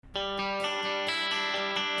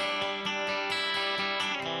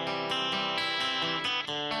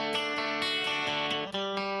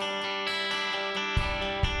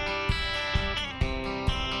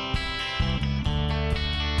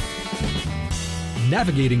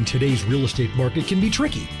Navigating today's real estate market can be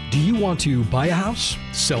tricky. Do you want to buy a house,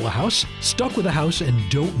 sell a house, stuck with a house and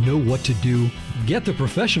don't know what to do? Get the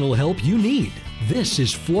professional help you need. This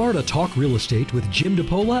is Florida Talk Real Estate with Jim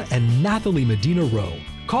DePaola and Nathalie Medina Rowe.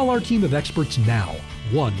 Call our team of experts now.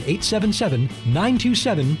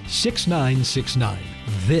 1-877-927-6969.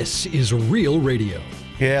 This is Real Radio.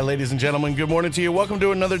 Yeah, ladies and gentlemen, good morning to you. Welcome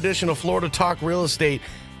to another edition of Florida Talk Real Estate.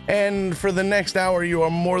 And for the next hour, you are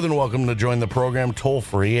more than welcome to join the program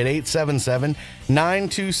toll-free at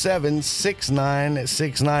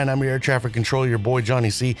 877-927-6969. I'm your air traffic controller, your boy, Johnny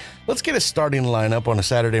C. Let's get a starting lineup on a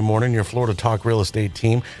Saturday morning, your Florida Talk Real Estate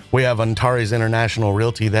team. We have Antares International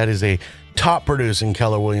Realty. That is a top-producing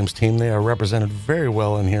Keller Williams team. They are represented very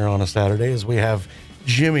well in here on a Saturday, as we have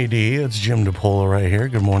Jimmy D. It's Jim DePaola right here.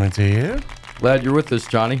 Good morning to you. Glad you're with us,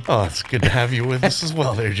 Johnny. Oh, it's good to have you with us as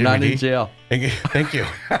well there, Jimmy. Not in jail. Thank you.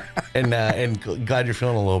 And glad you're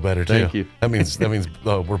feeling a little better, too. Thank you. That means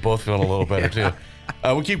we're both feeling a little better, too.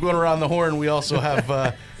 We keep going around the horn. We also have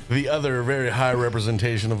the other very high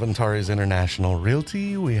representation of Antares International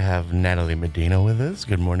Realty. We have Nathalie Medina with us.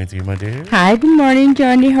 Good morning to you, my dear. Hi, good morning,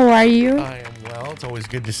 Johnny. How are you? I am well. It's always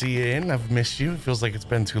good to see you in. I've missed you. It feels like it's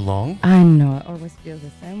been too long. I know. I always feel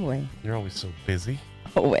the same way. You're always so busy.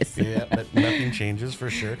 Always. Yeah, but nothing changes for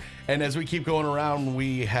sure. And as we keep going around,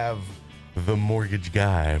 we have the mortgage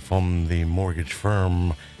guy from the mortgage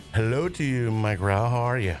firm. Hello to you, Mike Rauch. How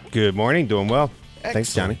are you? Good morning. Doing well. Excellent.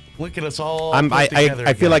 Thanks, Johnny. Look at us all.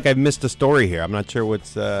 I feel like I've missed a story here. I'm not sure what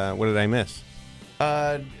did I miss?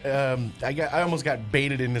 I almost got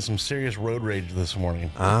baited into some serious road rage this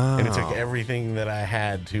morning. Oh. And it took everything that I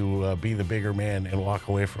had to be the bigger man and walk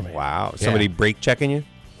away from it. Wow. Somebody brake checking you?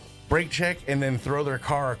 Brake check and then throw their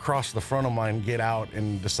car across the front of mine, get out,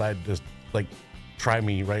 and decide to try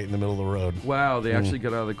me right in the middle of the road. Wow, they actually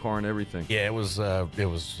got out of the car and everything. Yeah, it was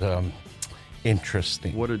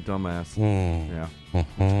interesting. What a dumbass. Yeah.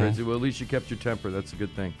 Mm-hmm. It's crazy. Well, at least you kept your temper. That's a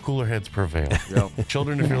good thing. Cooler heads prevail. Yep.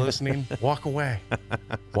 Children, if you're listening, walk away.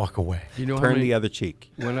 Walk away. You know Turn the other cheek.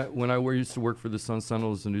 When I used to work for the Sun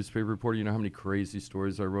Sentinel as a newspaper reporter, you know how many crazy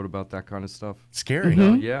stories I wrote about that kind of stuff? Scary.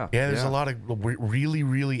 Mm-hmm. Yeah. Yeah, there's a lot of really,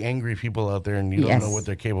 really angry people out there, and you don't know what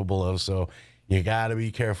they're capable of, so you got to be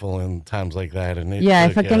careful in times like that. And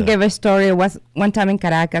if I can give a story, it was one time in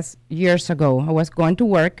Caracas years ago. I was going to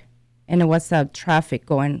work, and it was traffic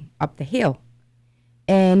going up the hill.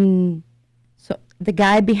 And so the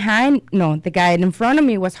guy in front of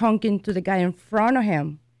me was honking to the guy in front of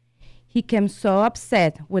him. He came so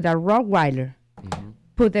upset with a Rottweiler,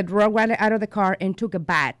 put the Rottweiler out of the car and took a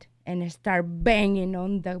bat and started banging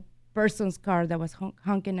on the person's car that was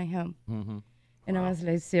honking at him. Mm-hmm. And I was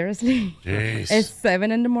like, seriously? Jeez. It's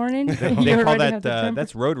 7 a.m. They call that,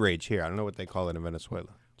 that's road rage here. I don't know what they call it in Venezuela.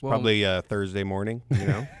 Probably Thursday morning, you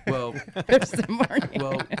know? Well, Thursday morning.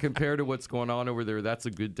 Well, compared to what's going on over there, that's a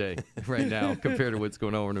good day right now. Compared to what's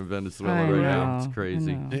going on in Venezuela now, it's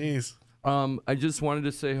crazy. Jeez. I just wanted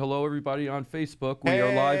to say hello, everybody on Facebook. We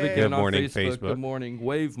are live again on Facebook. Good morning.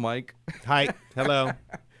 Wave, Mike. Hi. Hello.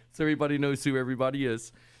 So everybody knows who everybody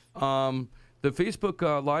is. The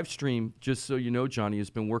Facebook live stream, just so you know, Johnny,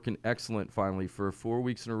 has been working excellent finally. For 4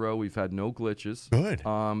 weeks in a row, we've had no glitches. Good.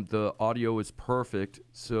 The audio is perfect.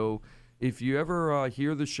 So if you ever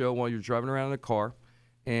hear the show while you're driving around in a car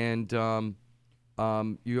and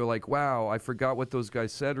you're like, wow, I forgot what those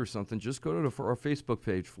guys said or something, just go to our Facebook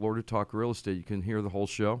page, Florida Talk Real Estate. You can hear the whole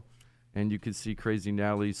show, and you can see Crazy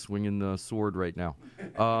Nathalie swinging the sword right now.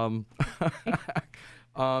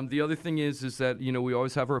 The other thing is that, you know, we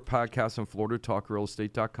always have our podcast on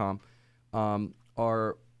floridatalkrealestate.com.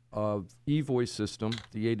 Our e-voice system,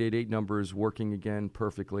 the 888 number, is working again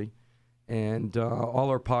perfectly. And all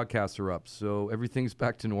our podcasts are up. So everything's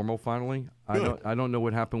back to normal finally. I don't know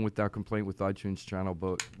what happened with that complaint with iTunes channel,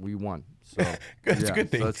 but we won. So That's a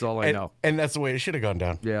good thing. So that's all I know. And that's the way it should have gone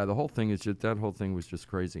down. Yeah, that whole thing was just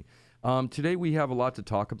crazy. Today we have a lot to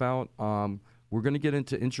talk about. We're going to get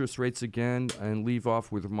into interest rates again and leave off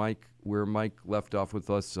with Mike, where Mike left off with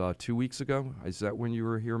us 2 weeks ago. Is that when you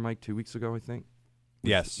were here, Mike, 2 weeks ago, I think?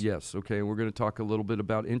 Yes. Yes, okay. We're going to talk a little bit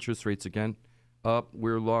about interest rates again.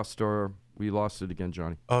 We lost it again,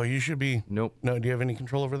 Johnny. Oh, you should be. Nope. No, do you have any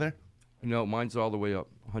control over there? No, mine's all the way up,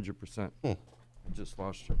 100%. I just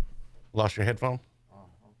lost you. Lost your headphone?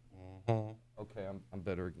 Okay, I'm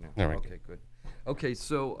better now. There we go. Okay, good. Okay,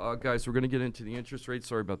 so, guys, we're going to get into the interest rates.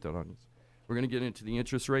 Sorry about that, audience. We're going to get into the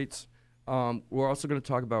interest rates. We're also going to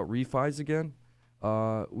talk about refis again.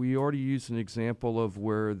 We already used an example of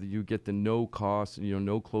where you get the no cost,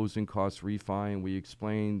 no closing cost refi, and we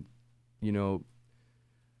explained,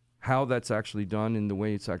 how that's actually done and the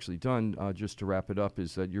way it's actually done, just to wrap it up,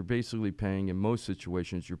 is that you're basically paying, in most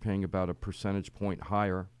situations, you're paying about a percentage point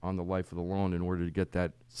higher on the life of the loan in order to get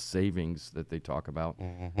that savings that they talk about.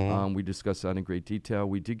 We discussed that in great detail.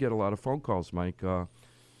 We did get a lot of phone calls, Mike,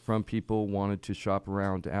 from people wanted to shop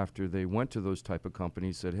around after they went to those type of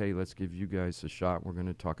companies, said, hey, let's give you guys a shot. We're going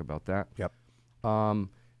to talk about that. Yep. And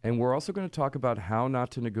we're also going to talk about how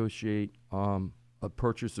not to negotiate a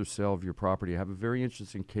purchase or sale of your property. I have a very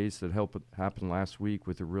interesting case that happened last week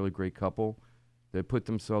with a really great couple that put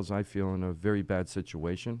themselves, I feel, in a very bad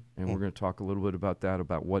situation. And we're going to talk a little bit about that,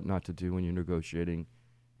 about what not to do when you're negotiating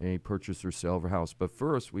a purchase or sale of a house. But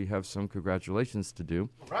first, we have some congratulations to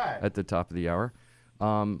do at the top of the hour.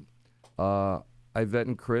 Ivette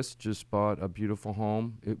and Chris just bought a beautiful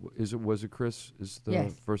home. Was it Chris? Is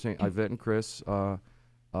the first name? Ivette and Chris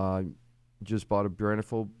just bought a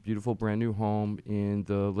beautiful brand new home in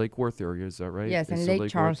the Lake Worth area. Is that right? Yes, in Lake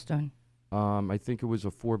Charleston. I think it was a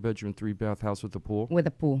 4-bedroom, 3-bath house with a pool. With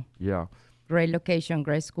a pool. Yeah. Great location,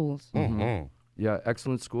 great schools. Yeah,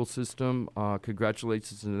 excellent school system.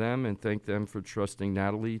 Congratulations to them, and thank them for trusting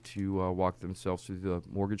Nathalie to walk themselves through the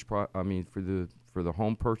mortgage for the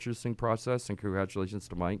home purchasing process. And congratulations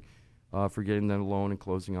to Mike for getting them a loan and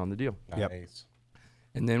closing on the deal. Nice.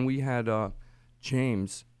 And then we had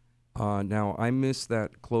James. Now, I missed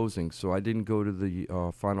that closing, so I didn't go to the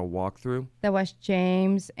final walkthrough. That was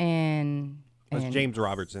James and... That's James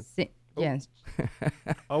Robertson. Yes.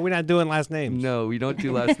 Oh, we're not doing last names. No, we don't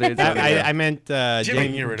do last names. I meant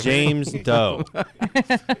James Doe.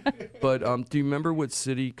 But do you remember what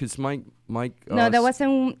city? Because Mike... no, that was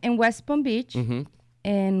in West Palm Beach,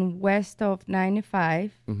 in west of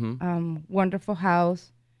 95. Wonderful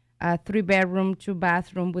house, 3-bedroom,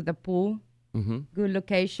 2-bathroom with a pool. Good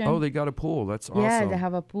location. Oh, they got a pool. That's awesome. Yeah, they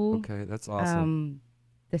have a pool. Okay, that's awesome.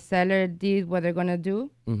 The seller did what they're going to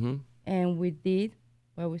do, and we did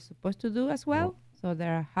what we're supposed to do as well. So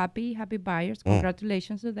they're happy buyers.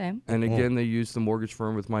 Congratulations to them. And again, they used the mortgage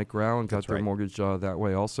firm with Mike Rauch and got their mortgage that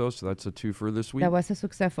way also. So that's a 2 for this week. That was a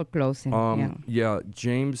successful closing. Yeah,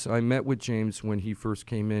 James, I met with James when he first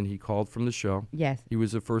came in. He called from the show. Yes. He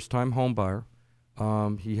was a first-time home buyer.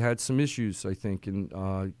 He had some issues, I think, in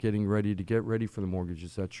getting ready for the mortgage.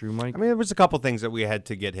 Is that true, Mike? I mean, there was a couple things that we had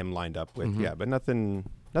to get him lined up with, but nothing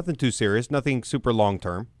too serious, nothing super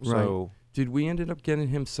long-term. Right. So, did we end up getting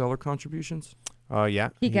him seller contributions? Yeah.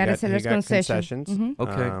 He got a seller's concession. Concessions.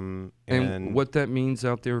 Okay. And what that means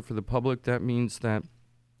out there for the public, that means that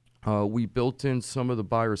we built in some of the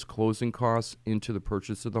buyer's closing costs into the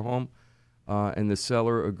purchase of the home. And the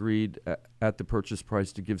seller agreed at the purchase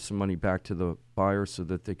price to give some money back to the buyer so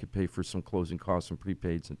that they could pay for some closing costs and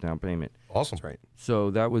prepaids and down payment. Awesome. That's right.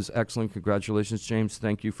 So that was excellent. Congratulations, James.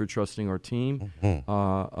 Thank you for trusting our team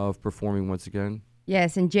of performing once again.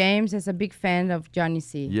 Yes, and James is a big fan of Johnny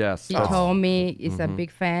C. Yes. He told me he's a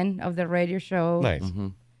big fan of the radio show. Nice.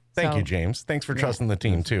 Thank you, James. Thanks for trusting the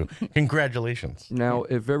team, too. Congratulations. Now,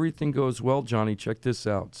 if everything goes well, Johnny, check this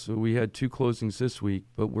out. So we had 2 closings this week,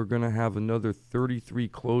 but we're going to have another 33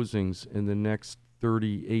 closings in the next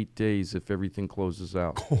 38 days if everything closes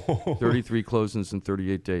out. 33 closings in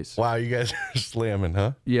 38 days. Wow, you guys are slamming,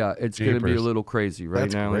 huh? Yeah, it's going to be a little crazy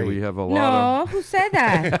right now. Great. We have a lot of... No, who said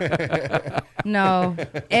that? No,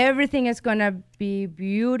 everything is going to be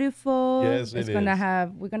beautiful. Yes, we're going to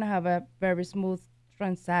have a very smooth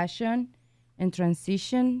transaction and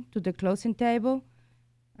transition to the closing table.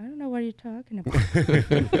 I don't know what you're talking about.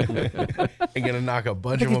 I'm going to knock a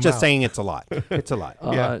bunch I of think them he's just out. saying it's a lot. It's a lot.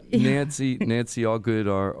 Nancy Allgood,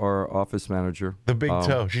 our office manager. The big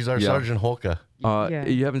toe. She's our Sergeant Holka.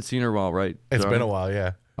 You haven't seen her in a while, right? It's been a while,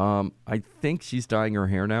 yeah. I think she's dyeing her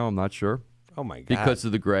hair now. I'm not sure. Oh, my God. Because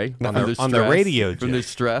of the gray. On the radio, from the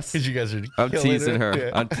stress. Because you guys are I'm teasing her.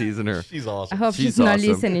 Yeah. I'm teasing her. She's awesome. I hope she's awesome. not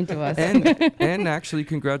listening to us. And actually,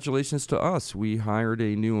 congratulations to us. We hired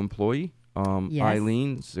a new employee,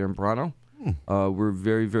 Eileen Zambrano. We're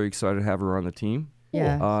very, very excited to have her on the team.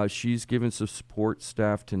 Yeah. She's given some support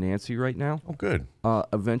staff to Nancy right now. Oh, good.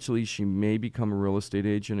 Eventually, she may become a real estate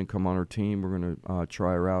agent and come on our team. We're going to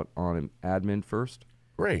try her out on an admin first.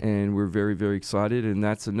 Great. And we're very, very excited. And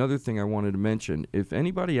that's another thing I wanted to mention. If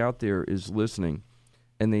anybody out there is listening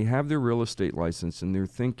and they have their real estate license and they're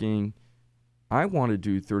thinking, I want to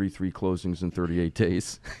do 33 closings in 38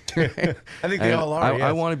 days. I think they all are.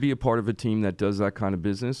 I want to be a part of a team that does that kind of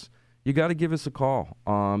business. You got to give us a call.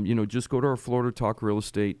 Just go to our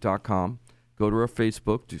FloridaTalkRealEstate.com. Go to our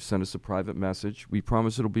Facebook to send us a private message. We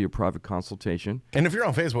promise it'll be a private consultation. And if you're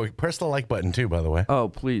on Facebook, press the like button too, by the way. Oh,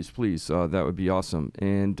 please. That would be awesome.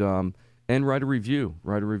 And And write a review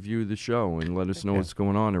of the show, and let us know what's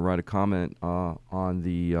going on, and write a comment on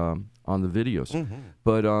the videos.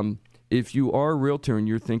 But if you are a realtor and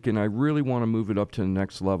you're thinking, I really want to move it up to the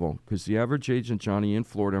next level, because the average agent, Johnny, in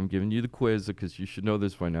Florida, I'm giving you the quiz because you should know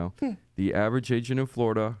this by now. The average agent in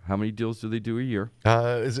Florida, how many deals do they do a year?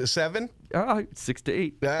 Is it 7? 6 to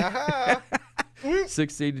 8.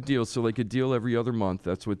 6 to 8 deals, so like a deal every other month.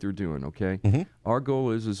 That's what they're doing, okay? Our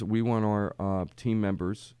goal is we want our team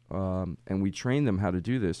members, and we train them how to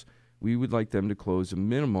do this. We would like them to close a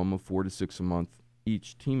minimum of 4 to 6 a month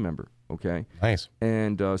each team member, okay? Nice.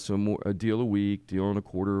 And so a deal a week, deal and a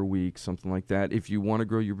quarter a week, something like that. If you want to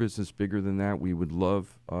grow your business bigger than that, we would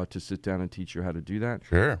love to sit down and teach you how to do that.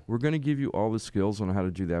 Sure. We're going to give you all the skills on how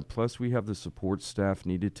to do that. Plus, we have the support staff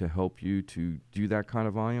needed to help you to do that kind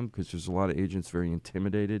of volume, because there's a lot of agents very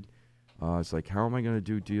intimidated. It's like, how am I going to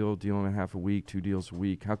do deal and a half a week, 2 deals a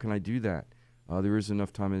week? How can I do that? There is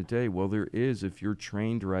enough time in the day. Well, there is if you're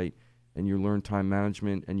trained right and you learn time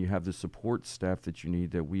management and you have the support staff that you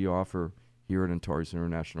need that we offer here at Antares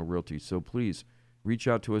International Realty. So please reach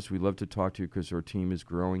out to us. We'd love to talk to you because our team is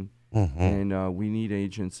growing. And we need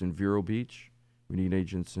agents in Vero Beach. We need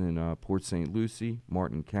agents in Port St. Lucie,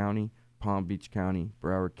 Martin County, Palm Beach County,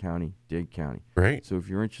 Broward County, Dade County. Great. So if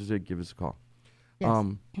you're interested, give us a call. Yes.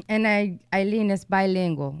 And Eileen is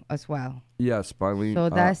bilingual as well. Yes, bilingual.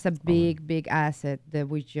 So that's a big asset that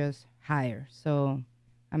we just hired. So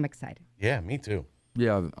I'm excited. Yeah, me too.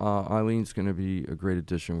 Yeah, Eileen's going to be a great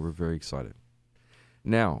addition. We're very excited.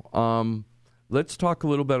 Now, let's talk a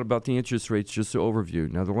little bit about the interest rates, just to overview.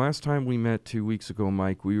 Now, the last time we met 2 weeks ago,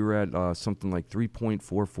 Mike, we were at something like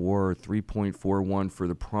 3.44 or 3.41 for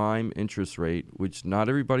the prime interest rate, which not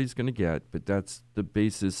everybody's going to get, but that's the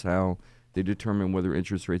basis how they determine whether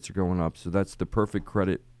interest rates are going up. So that's the perfect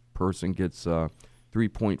credit person gets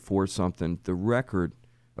 3.4 something. The record,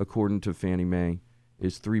 according to Fannie Mae,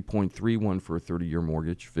 is 3.31 for a 30-year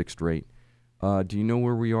mortgage, fixed rate. Do you know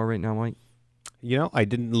where we are right now, Mike? You know, I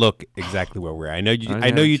didn't look exactly where we're at. I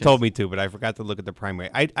know you told me to, but I forgot to look at the prime rate.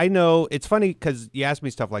 I know it's funny because you ask me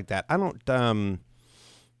stuff like that. I don't.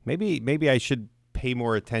 Maybe I should pay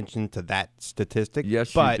more attention to that statistic.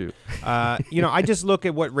 Yes, but, you do. I just look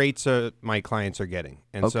at what rates my clients are getting,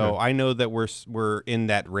 and so I know that we're in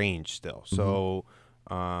that range still. So.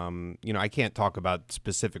 I can't talk about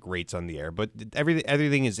specific rates on the air, but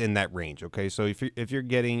everything is in that range. Okay, so if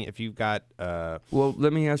you've got well,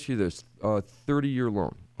 let me ask you this: 30-year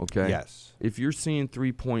loan. Okay. Yes. If you're seeing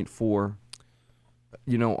 3.4,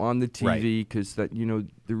 on the TV, because that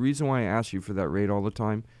the reason why I ask you for that rate all the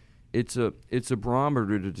time, it's a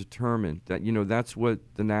barometer to determine that that's what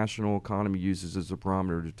the national economy uses as a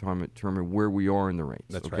barometer to determine where we are in the rates.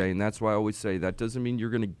 That's okay, right. and that's why I always say that doesn't mean you're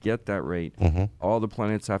going to get that rate. All the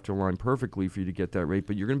planets have to align perfectly for you to get that rate,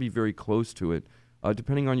 but you're going to be very close to it,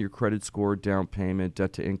 depending on your credit score, down payment,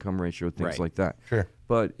 debt to income ratio, things like that. Sure.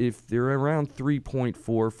 But if they're around 3.4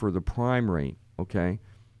 for the prime rate, okay.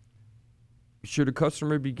 Should a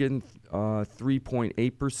customer be getting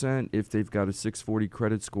 3.8% if they've got a 640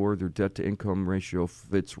 credit score, their debt-to-income ratio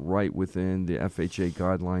fits right within the FHA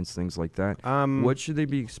guidelines, things like that? What should they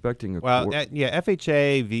be expecting?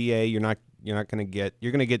 FHA, VA, you're not going to get.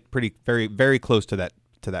 You're going to get very, very close to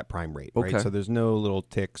that prime rate, right? So there's no little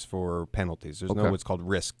ticks for penalties. There's no what's called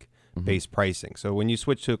risk-based pricing. So when you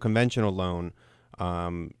switch to a conventional loan,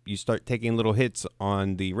 you start taking little hits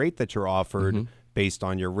on the rate that you're offered. Based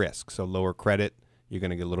on your risk. So lower credit, you're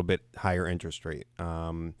going to get a little bit higher interest rate.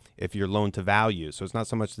 If your loan to value, so it's not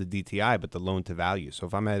so much the DTI, but the loan to value. So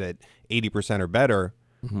if I'm at 80% or better,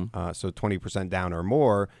 so 20% down or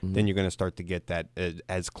more, then you're going to start to get that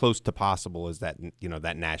as close to possible as that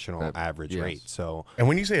national average rate. So, and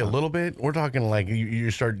when you say a little bit, we're talking like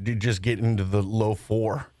you start to just get into the low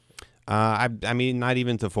 4. I mean, not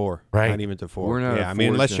even to 4. Right. Not even to 4. We're not I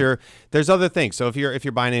mean, unless there's other things. So if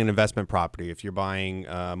you're buying an investment property, if you're buying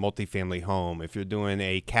a multifamily home, if you're doing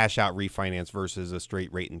a cash out refinance versus a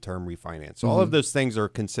straight rate and term refinance, so all of those things are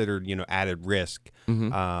considered, added risk.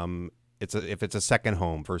 If it's a second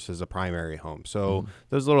home versus a primary home. So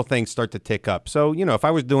those little things start to tick up. So, if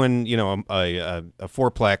I was doing, a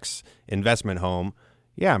fourplex investment home,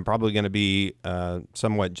 I'm probably going to be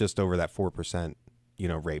somewhat just over that 4%.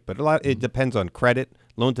 Rate, but it depends on credit,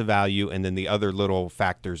 loan to value, and then the other little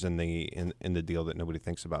factors in the deal that nobody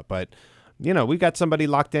thinks about. But we got somebody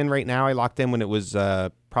locked in right now. I locked in when it was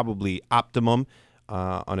probably optimum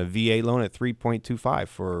on a VA loan at 3.25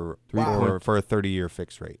 for a 30-year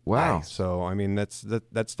fixed rate. Wow! Nice. So I mean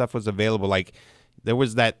that stuff was available. Like there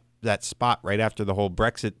was that spot right after the whole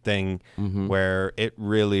Brexit thing where it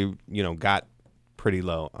really got pretty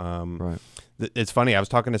low. It's funny. I was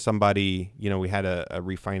talking to somebody, we had a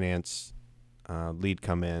refinance lead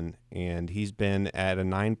come in, and he's been at a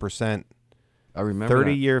 9%. I remember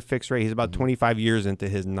 30-year fixed rate. He's about 25 years into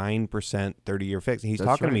his 9% 30-year fix. And he's That's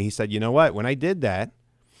talking to right. me. He said, you know what? When I did that,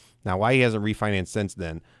 now why he hasn't refinanced since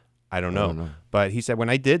then, I don't know. But he said when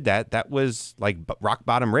I did that, that was like rock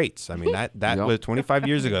bottom rates. I mean, that Yep. was 25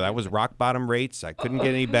 years ago. That was rock bottom rates. I couldn't get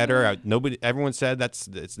any better. Everyone said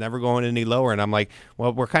it's never going any lower. And I'm like,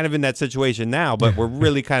 well, we're kind of in that situation now, but we're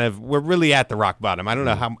really at the rock bottom. I don't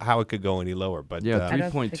know how it could go any lower. But yeah,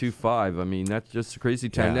 3.25. I mean, that's just a crazy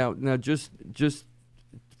time. Yeah. Now, just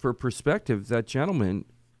for perspective, that gentleman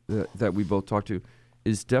that we both talked to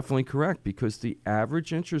is definitely correct, because the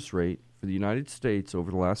average interest rate for the United States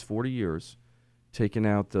over the last 40 years, taking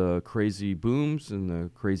out the crazy booms and the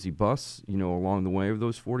crazy busts, along the way of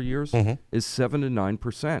those 40 years, is 7 to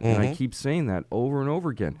 9%. And I keep saying that over and over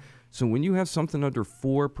again. So when you have something under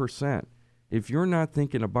 4%, if you're not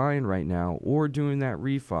thinking of buying right now or doing that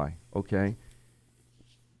refi, okay,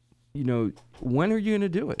 when are you going to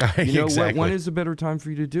do it? Exactly. When is a better time for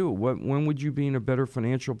you to do it? When would you be in a better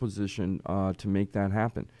financial position to make that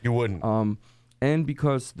happen? You wouldn't. And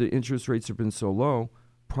because the interest rates have been so low,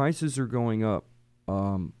 prices are going up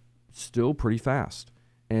still pretty fast.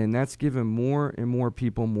 And that's given more and more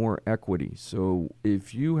people more equity. So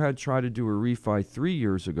if you had tried to do a refi 3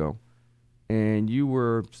 years ago, and you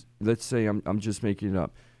were, let's say, I'm just making it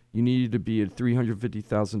up, you needed to be at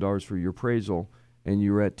 $350,000 for your appraisal, and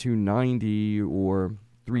you were at 290 or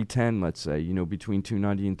 310, let's say, between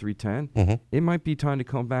 290 and 310, it might be time to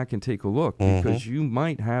come back and take a look, because you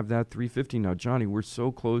might have that 350. Now, Johnny, we're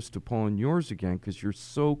so close to pulling yours again, because you're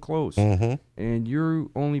so close. And you're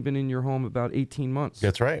only been in your home about 18 months.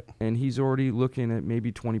 That's right. And he's already looking at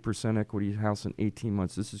maybe 20% equity house in 18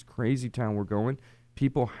 months. This is crazy town we're going.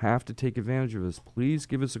 People have to take advantage of this. Please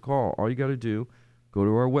give us a call. All you got to do, go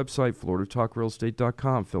to our website,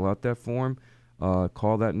 floridatalkrealestate.com, fill out that form.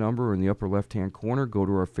 Call that number in the upper left-hand corner. Go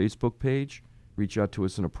to our Facebook page. Reach out to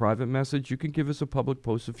us in a private message. You can give us a public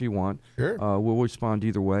post if you want. Sure. We'll respond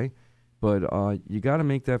either way. But you got to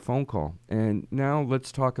make that phone call. And now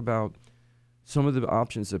let's talk about some of the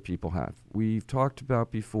options that people have. We've talked about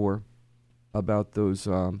before about those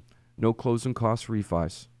no closing cost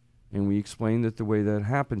refis. And we explained that the way that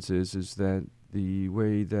happens is that the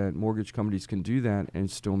way that mortgage companies can do that and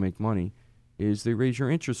still make money is they raise your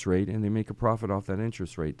interest rate and they make a profit off that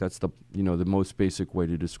interest rate. That's the most basic way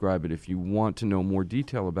to describe it. If you want to know more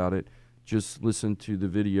detail about it, just listen to the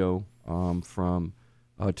video from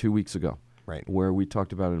 2 weeks ago, right, where we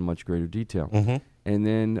talked about it in much greater detail. And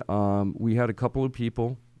then we had a couple of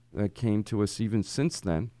people that came to us even since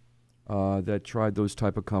then that tried those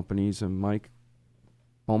type of companies, and Mike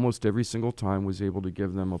almost every single time was able to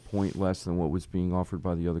give them a point less than what was being offered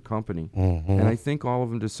by the other company. And I think all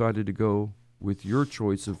of them decided to go with your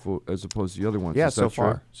choice as opposed to the other ones. Yeah, Is that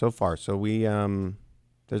true? so far. So we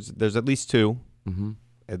there's at least two,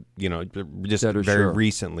 just That are very sure.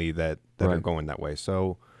 recently that are Right. going that way.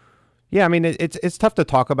 So yeah, I mean it's tough to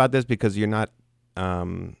talk about this because you're not,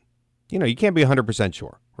 you can't be 100%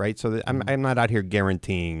 sure, right? So I'm not out here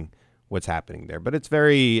guaranteeing what's happening there, but it's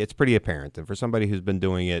pretty apparent. And for somebody who's been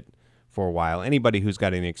doing it for a while, anybody who's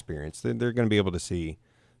got any experience, they're going to be able to see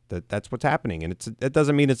that's what's happening, and it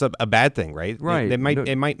doesn't mean it's a bad thing, right? Right. It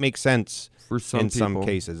might make sense For some some people,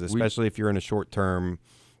 cases, especially if you're in a short term,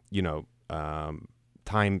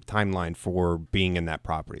 timeline for being in that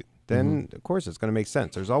property. Then of course it's going to make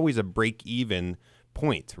sense. There's always a break even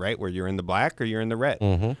point, right, where you're in the black or you're in the red.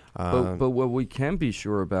 But what we can be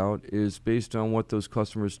sure about is based on what those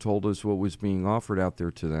customers told us what was being offered out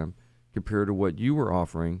there to them compared to what you were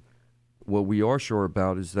offering. What we are sure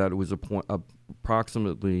about is that it was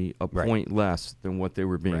approximately a Right. point less than what they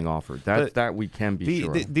were being offered. That we can be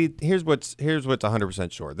sure. Here's what's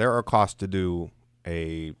 100% sure. There are costs to do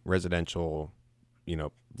a residential,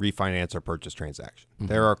 refinance or purchase transaction.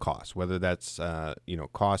 There are costs, whether that's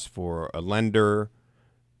costs for a lender,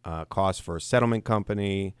 costs for a settlement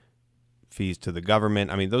company, fees to the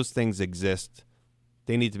government. I mean, those things exist.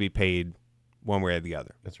 They need to be paid one way or the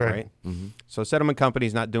other. That's right. So settlement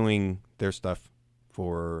company's not doing their stuff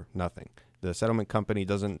for nothing. The settlement company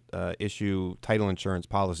doesn't issue title insurance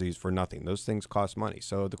policies for nothing. Those things cost money.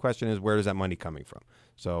 So the question is, where is that money coming from?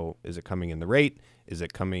 So is it coming in the rate? Is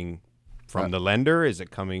it coming from the lender? Is it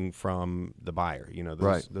coming from the buyer?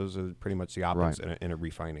 Those are pretty much the options in a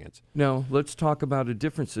refinance. Now, let's talk about a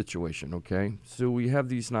different situation, okay? So we have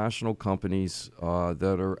these national companies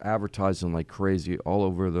that are advertising like crazy all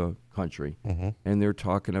over the country, and they're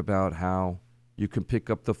talking about how you can pick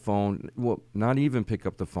up the phone. Well, not even pick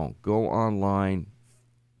up the phone. Go online,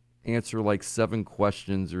 answer like 7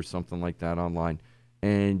 questions or something like that online,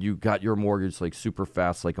 and you got your mortgage like super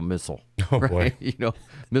fast, like a missile. Oh, right? boy.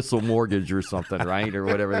 Missile mortgage or something, right? Or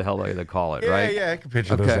whatever the hell they call it, right? Yeah, I can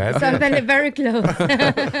picture those Okay. ads. Something very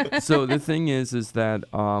close. So the thing is that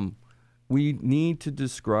we need to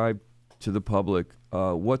describe to the public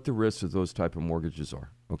what the risks of those type of mortgages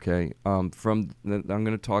are. Okay, I'm going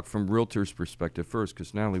to talk from realtor's perspective first,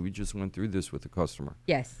 because Natalie, we just went through this with the customer.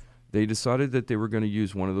 Yes. They decided that they were going to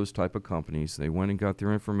use one of those type of companies. They went and got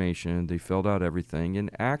their information. They filled out everything, and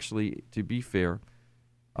actually, to be fair,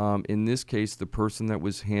 in this case, the person that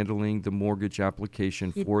was handling the mortgage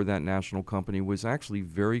application for that national company was actually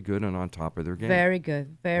very good and on top of their game. Very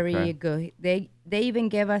good. Very good. They even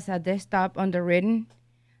gave us a desktop underwritten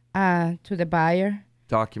to the buyer.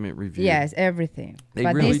 Document review. Yes, everything. They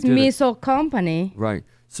but really this did it. missile company, Right.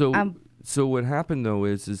 So what happened though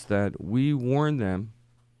is that we warned them,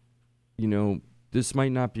 this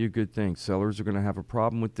might not be a good thing. Sellers are going to have a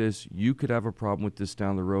problem with this. You could have a problem with this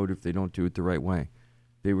down the road if they don't do it the right way.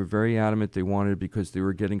 They were very adamant they wanted it because they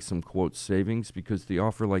were getting some quote savings, because they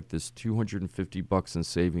offer like this $250 in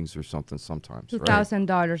savings or something sometimes.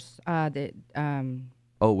 $2,000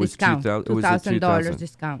 Oh, it was discount. $2,000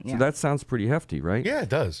 discount. Yeah. So that sounds pretty hefty, right? Yeah, it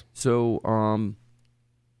does. So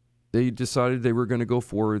they decided they were going to go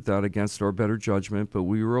forward with that against our better judgment, but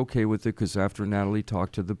we were okay with it because after Nathalie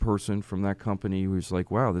talked to the person from that company, who was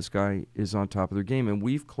like, wow, this guy is on top of their game. And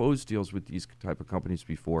we've closed deals with these type of companies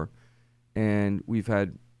before, and we've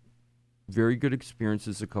had very good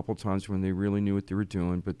experiences a couple times when they really knew what they were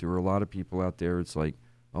doing, but there were a lot of people out there, it's like,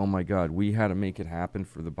 oh my God, we had to make it happen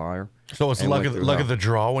for the buyer. So it's luck of the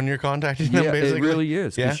draw when you're contacting them, yeah, basically? It really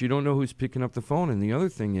is, because Yeah? you don't know who's picking up the phone. And the other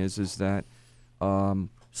thing is that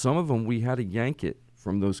some of them, we had to yank it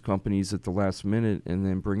from those companies at the last minute and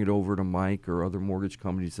then bring it over to Mike or other mortgage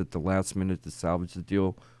companies at the last minute to salvage the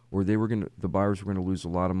deal, or the buyers were going to lose a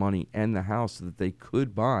lot of money and the house that they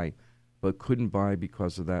could buy, but couldn't buy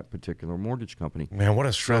because of that particular mortgage company. Man, what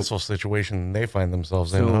a stressful situation they find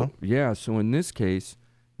themselves in, huh? Yeah, so in this case,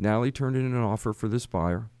 Nathalie turned in an offer for this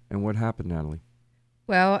buyer, and what happened, Nathalie?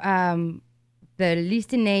 Well, the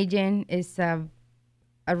listing agent is a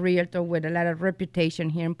realtor with a lot of reputation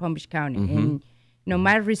here in Palm Beach County, and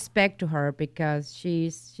my respect to her because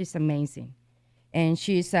she's amazing, and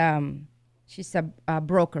she's a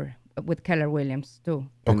broker with Keller Williams too.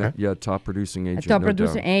 Okay. Yeah, top producing agent. A top no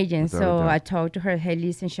producing doubt. agent. Without a So doubt. I talked to her, hey,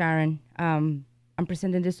 listen, Sharon, I'm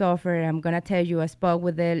presenting this offer. I'm going to tell you I spoke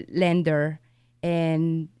with the lender,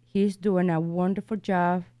 and he's doing a wonderful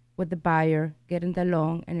job with the buyer, getting the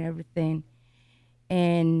loan and everything.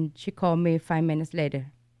 And she called me 5 minutes later,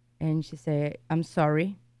 and she said, I'm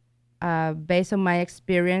sorry. Based on my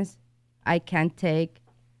experience, I can't take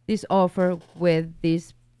this offer with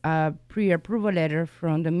this pre-approval letter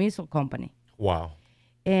from the missile company. Wow.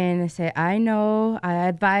 And I said, I know, I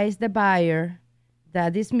advise the buyer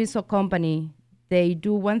that this missile company, they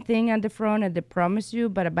do one thing at the front and they promise you,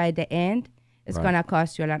 but by the end, it's Right. going to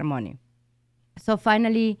cost you a lot of money. So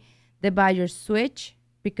finally, the buyer switched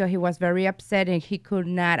because he was very upset and he could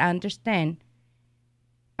not understand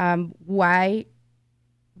why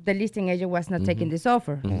the listing agent was not taking this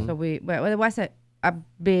offer. So it was a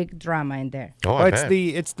big drama in there. Oh, Well, I it's bet.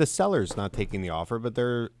 it's the sellers not taking the offer, but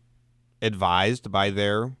they're advised by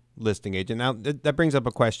their listing agent. Now that brings up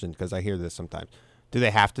a question because I hear this sometimes. Do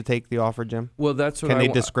they have to take the offer, Jim? Well, that's what Can I they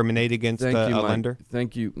wa- discriminate against Thank you, a Mike. lender?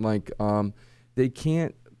 Thank you, Mike. They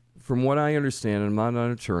can't, from what I understand, I'm not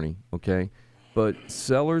an attorney, okay, but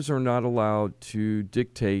sellers are not allowed to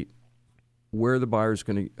dictate where the buyer's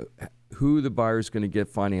going to, who the buyer's going to get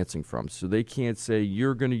financing from. So they can't say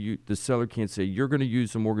the seller can't say you're going to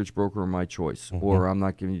use a mortgage broker of my choice, or I'm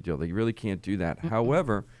not giving you a deal. They really can't do that.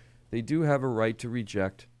 However, they do have a right to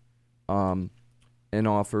reject an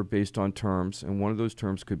offer based on terms, and one of those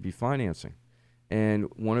terms could be financing. And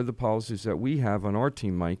one of the policies that we have on our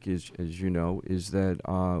team, Mike, is, as you know, is that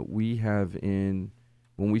we have when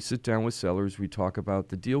we sit down with sellers, we talk about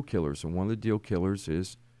the deal killers. And one of the deal killers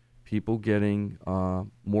is people getting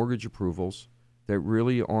mortgage approvals that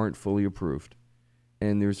really aren't fully approved.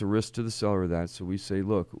 And there's a risk to the seller of that. So we say,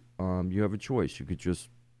 look, you have a choice. You could just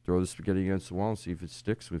throw the spaghetti against the wall and see if it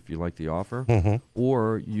sticks, if you like the offer.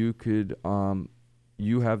 Or you could,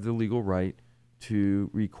 you have the legal right to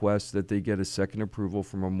request that they get a second approval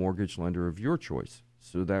from a mortgage lender of your choice.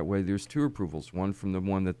 So that way there's two approvals, one from the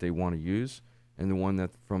one that they want to use and the one that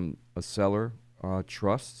from a seller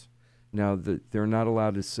trusts. Now, they're not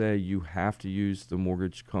allowed to say you have to use the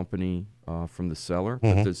mortgage company from the seller,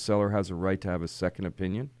 but the seller has a right to have a second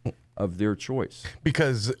opinion of their choice.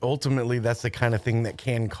 Because ultimately, that's the kind of thing that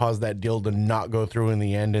can cause that deal to not go through in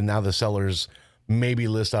the end, and now the sellers maybe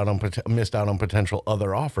missed out on potential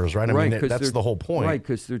other offers, right? I mean, that's the whole point. Right,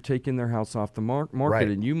 because they're taking their house off the market, Right.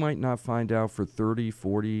 and you might not find out for 30,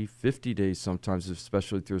 40, 50 days sometimes,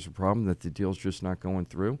 especially if there's a problem, that the deal's just not going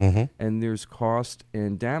through. And there's cost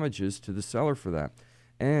and damages to the seller for that.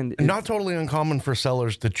 And not totally uncommon for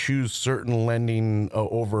sellers to choose certain lending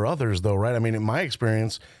over others, though, right? I mean, in my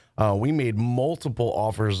experience, we made multiple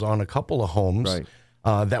offers on a couple of homes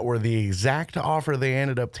that were the exact offer they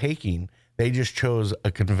ended up taking. They just chose a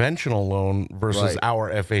conventional loan versus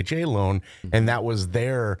our FHA loan, and that was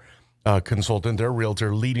their consultant, their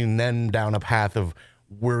realtor, leading them down a path of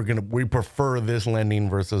we prefer this lending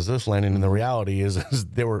versus this lending. And the reality is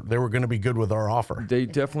they were going to be good with our offer. They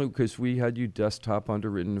definitely, because we had you desktop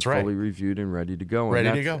underwritten, fully reviewed, and ready to go.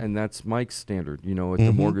 And that's Mike's standard, at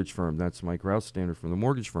the mortgage firm. That's Mike Rauch's standard from the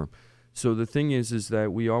mortgage firm. So the thing is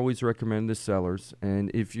that we always recommend the sellers.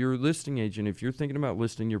 And if you're a listing agent, if you're thinking about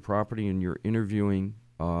listing your property and you're interviewing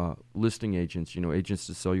listing agents, agents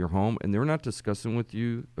to sell your home, and they're not discussing with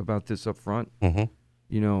you about this up front,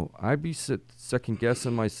 I'd be second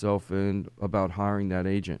guessing myself about hiring that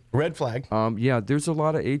agent. Red flag. Yeah, there's a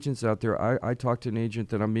lot of agents out there. I talked to an agent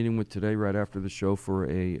that I'm meeting with today right after the show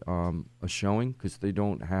for a showing, because they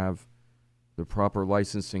don't have the proper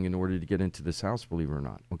licensing in order to get into this house, believe it or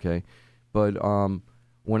not, okay? But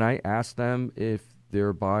when I asked them if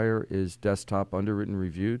their buyer is desktop underwritten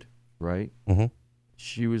reviewed, right,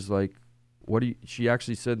 she was like, she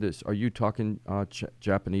actually said this, are you talking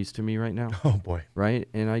Japanese to me right now? Oh, boy. Right?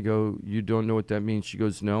 And I go, you don't know what that means? She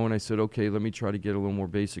goes, no. And I said, okay, let me try to get a little more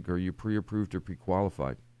basic. Are you pre-approved or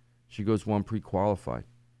pre-qualified? She goes, well, I'm pre-qualified.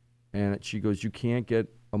 And she goes, you can't get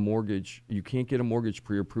a mortgage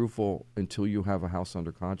pre-approval until you have a house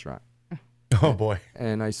under contract. Oh, boy.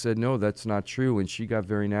 And I said, no, that's not true. And she got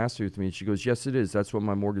very nasty with me. And she goes, yes, it is. That's what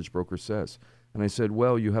my mortgage broker says. And I said,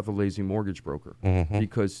 well, you have a lazy mortgage broker.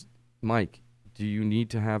 Because, Mike, do you need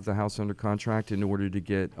to have the house under contract in order to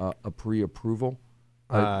get a pre-approval?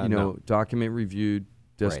 No. Document reviewed,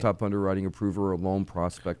 desktop underwriting approval, or a loan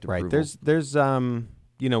prospect approval. Right. There's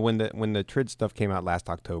when the TRID stuff came out last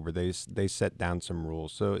October, they set down some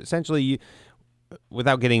rules. So essentially,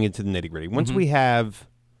 without getting into the nitty-gritty, once we have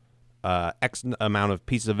X amount of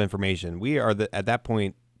pieces of information, we are at that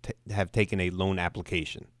point have taken a loan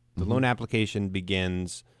application. The loan application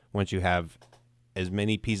begins once you have as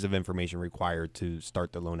many pieces of information required to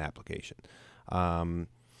start the loan application.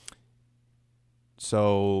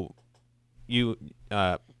 So you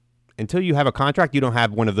until you have a contract, you don't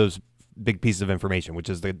have one of those big pieces of information, which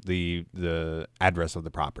is the address of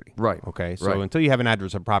the property. Right. Okay. So until you have an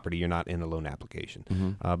address of property, you're not in a loan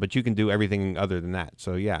application. But you can do everything other than that.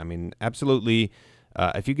 So yeah, I mean, absolutely.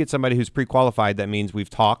 If you get somebody who's pre-qualified, that means we've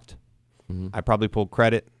talked. I probably pulled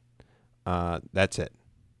credit. That's it.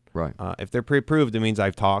 Right. If they're pre-approved, it means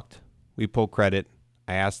I've talked. We pull credit.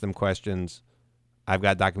 I ask them questions. I've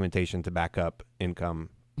got documentation to back up income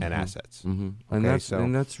and assets. And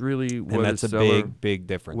Okay, that's really what that's a a seller, big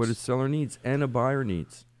difference. what a seller needs and a buyer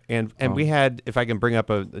needs. And we had, if I can bring up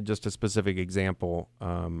just a specific example.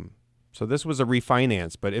 So this was a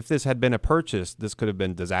refinance, but if this had been a purchase, this could have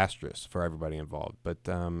been disastrous for everybody involved. But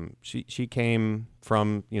she came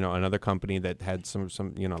from another company that had some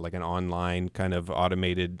like an online kind of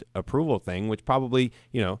automated approval thing, which probably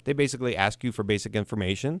they basically ask you for basic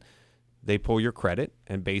information, they pull your credit,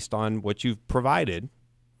 and based on what you've provided,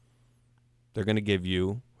 they're going to give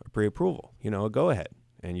you a pre-approval, a go-ahead,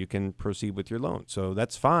 and you can proceed with your loan. So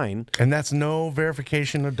that's fine. And that's no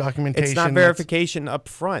verification of documentation. It's not verification up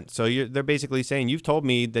front. So they're basically saying, you've told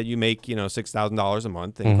me that you make, $6,000 a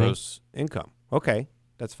month in gross income. Okay,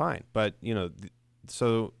 that's fine. But,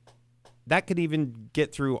 so that could even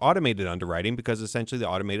get through automated underwriting, because essentially the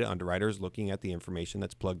automated underwriter is looking at the information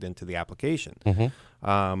that's plugged into the application.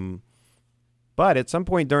 But at some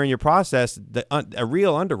point during your process, a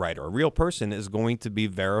real underwriter, a real person, is going to be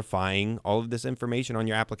verifying all of this information on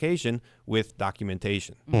your application with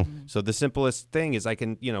documentation. So the simplest thing is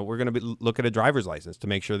we're going to look at a driver's license to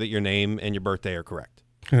make sure that your name and your birthday are correct.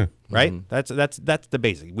 Right? That's the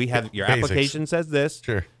basic. We have your Basics. application says this.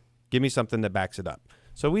 Sure. Give me something that backs it up.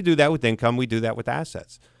 So we do that with income. We do that with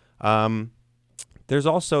assets. There's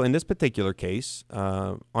also, in this particular case,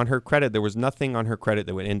 on her credit, there was nothing on her credit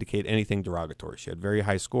that would indicate anything derogatory. She had very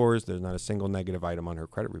high scores. There's not a single negative item on her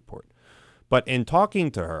credit report. But in talking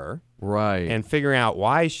to her and figuring out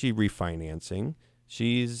why she's refinancing,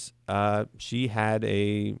 she had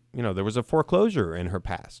there was a foreclosure in her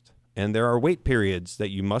past. And there are wait periods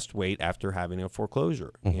that you must wait after having a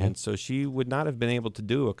foreclosure. And so she would not have been able to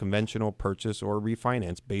do a conventional purchase or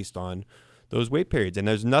refinance based on those wait periods. And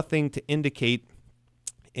there's nothing to indicate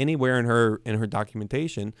anywhere in her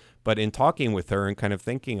documentation, but in talking with her and kind of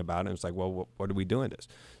thinking about it, it's like, well, what are we doing this?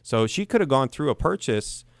 So she could have gone through a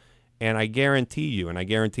purchase, and I guarantee you, and I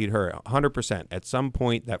guaranteed her 100%, at some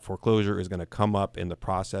point that foreclosure is going to come up in the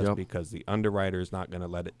process because the underwriter is not going to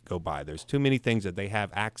let it go by. There's too many things that they have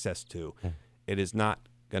access to. It is not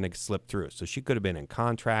going to slip through. So she could have been in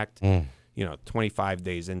contract, 25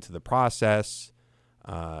 days into the process,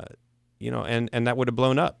 and that would have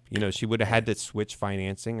blown up. She would have had to switch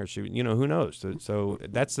financing, or who knows? So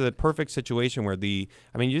that's the perfect situation where you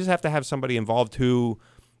just have to have somebody involved who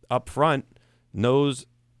up front knows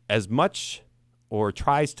as much or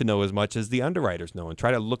tries to know as much as the underwriters know, and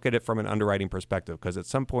try to look at it from an underwriting perspective. Because at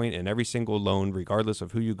some point in every single loan, regardless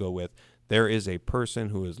of who you go with, there is a person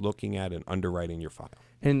who is looking at and underwriting your file.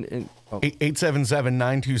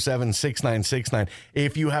 877-927-6969.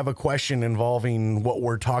 If you have a question involving what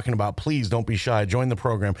we're talking about, please don't be shy. Join the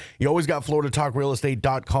program. You always got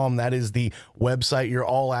FloridaTalkRealEstate.com. That is the website. You're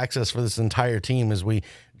all access for this entire team as we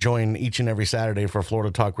join each and every Saturday for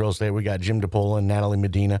Florida Talk Real Estate. We got Jim Paola and Nathalie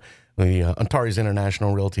Medina, the Antares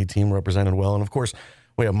International Realty team represented well. And, of course,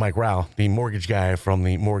 we have Mike Rauch, the mortgage guy from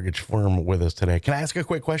the mortgage firm, with us today. Can I ask a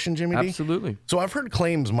quick question, Jimmy D? Absolutely. So I've heard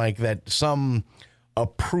claims, Mike, that some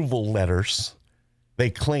approval letters, they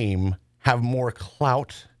claim, have more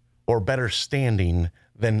clout or better standing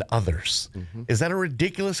than others. Is that a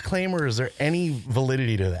ridiculous claim, or is there any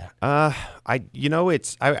validity to that? I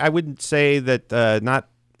wouldn't say that not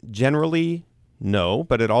generally, no,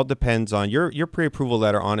 but it all depends on your pre-approval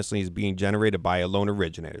letter. Honestly, is being generated by a loan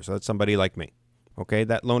originator. So that's somebody like me. Okay,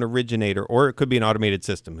 that loan originator, or it could be an automated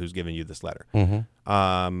system who's giving you this letter.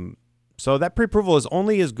 So that pre-approval is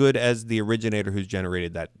only as good as the originator who's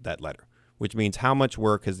generated that letter, which means how much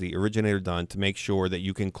work has the originator done to make sure that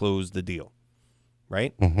you can close the deal,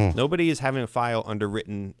 right? Nobody is having a file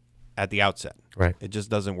underwritten at the outset. Right. It just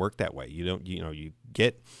doesn't work that way. You don't, you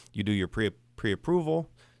do your pre-approval.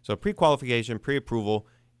 So pre-qualification, pre-approval,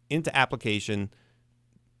 into application,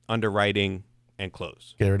 underwriting, and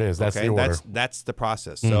close. There it is. That's the order. That's the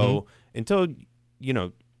process. So until, you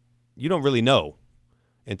don't really know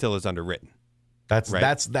until it's underwritten. That's right?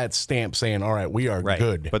 that's that stamp saying, all right, we are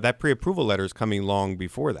good. But that pre-approval letter is coming long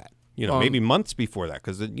before that. Maybe months before that,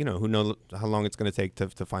 because who knows how long it's going to take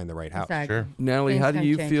to find the right house. Exactly. Sure. Natalie, Things how do can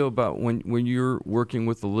you change. feel about when you're working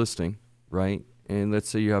with the listing, right? And let's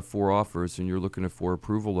say you have 4 offers and you're looking at 4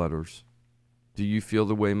 approval letters. Do you feel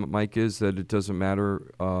the way Mike is, that it doesn't matter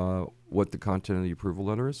what the content of the approval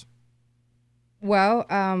letter is? Well,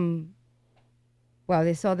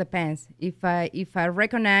 this all depends. If I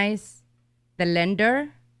recognize the lender,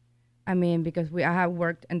 because I have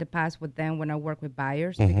worked in the past with them when I work with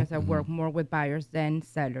buyers, because I work more with buyers than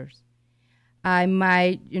sellers. I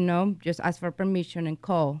might, just ask for permission and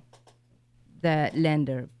call the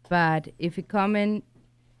lender. But if it comes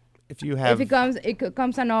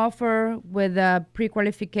an offer with a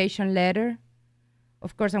pre-qualification letter,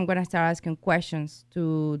 of course I'm gonna start asking questions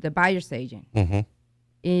to the buyer's agent.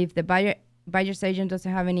 If the buyer's agent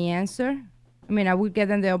doesn't have any answer, I will give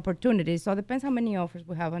them the opportunity. So it depends how many offers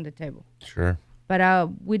we have on the table. Sure. But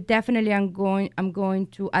we definitely I'm going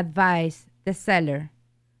to advise the seller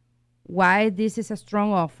why this is a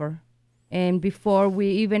strong offer, and before we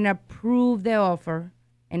even approve the offer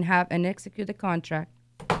and execute the contract,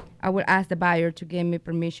 I would ask the buyer to give me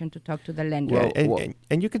permission to talk to the lender.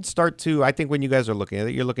 And you can start to, I think when you guys are looking at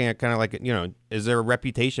it, you're looking at kind of like, is there a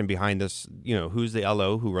reputation behind this? Who's the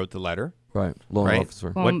LO who wrote the letter? Right, loan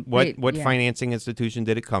officer. What financing institution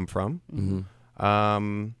did it come from?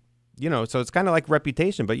 So it's kind of like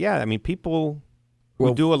reputation. But people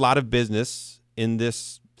who do a lot of business in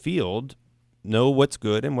this field know what's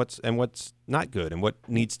good and what's not good, and what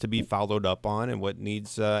needs to be followed up on, and what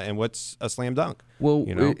needs and what's a slam dunk. Well,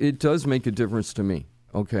 it does make a difference to me.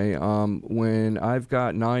 Okay, when I've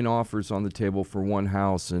got 9 offers on the table for one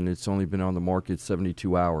house and it's only been on the market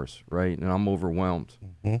 72 hours, right? And I'm overwhelmed,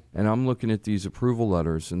 and I'm looking at these approval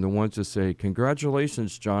letters, and the ones that say,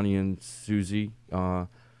 "Congratulations, Johnny and Susie,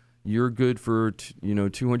 you're good for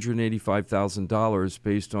 $285,000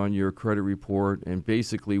 based on your credit report and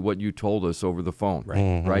basically what you told us over the phone."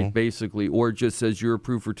 Right? Basically, or it just says you're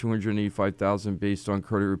approved for $285,000 based on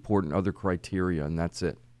credit report and other criteria, and that's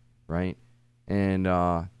it, right? And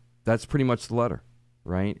that's pretty much the letter,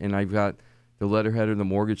 right? And I've got the letterhead of the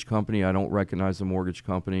mortgage company. I don't recognize the mortgage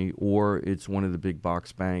company, or it's one of the big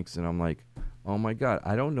box banks, and I'm like, oh my God,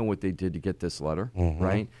 I don't know what they did to get this letter,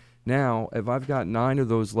 right? Now, if I've got 9 of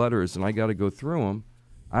those letters and I got to go through them,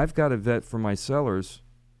 I've got to vet for my sellers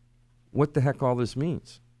what the heck all this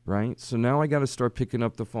means, right? So now I got to start picking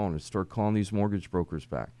up the phone and start calling these mortgage brokers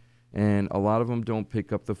back. And a lot of them don't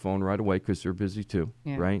pick up the phone right away because they're busy too,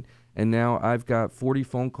 right? And now I've got 40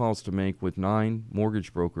 phone calls to make with 9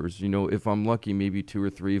 mortgage brokers. You know, if I'm lucky, maybe 2 or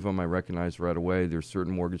 3 of them I recognize right away. There's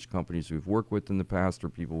certain mortgage companies we've worked with in the past or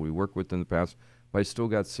people we work with in the past, but I still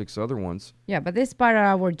got 6 other ones. Yeah, but this is part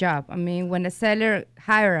of our job. I mean, when a seller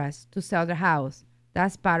hires us to sell the house,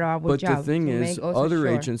 that's part of our job. But the thing is, other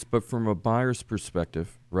agents, but from a buyer's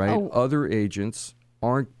perspective, right, other agents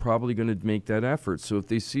aren't probably going to make that effort. So if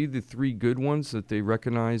they see the 3 good ones that they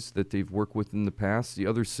recognize that they've worked with in the past, the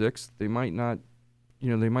other 6, they might not,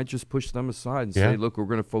 they might just push them aside and say, look, we're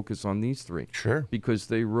going to focus on these 3. Sure. Because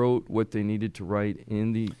they wrote what they needed to write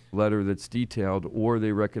in the letter that's detailed, or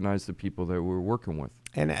they recognize the people that we're working with.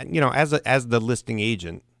 And, as the listing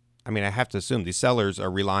agent, I mean, I have to assume these sellers are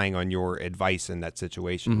relying on your advice in that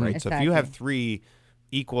situation, right? Exactly. So if you have 3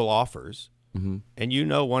 equal offers and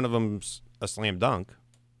one of them's a slam dunk,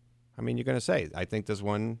 I mean, you're going to say, I think this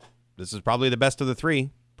is probably the best of the 3,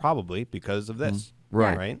 probably because of this.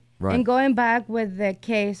 Right. Right. And going back with the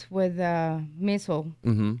case with the missile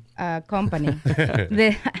company,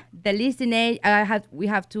 the listing agent, we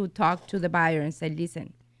have to talk to the buyer and say,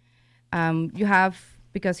 listen,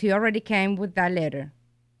 because he already came with that letter,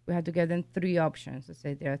 we have to give them 3 options. I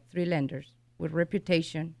say there are 3 lenders with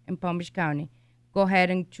reputation in Palm Beach County. Go ahead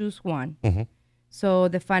and choose one. So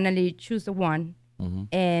they finally choose the one.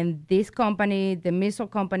 And this company, the missile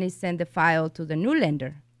company, sent the file to the new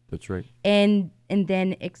lender. That's right. And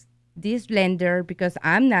then this lender, because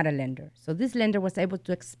I'm not a lender, so this lender was able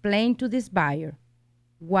to explain to this buyer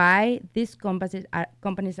why these companies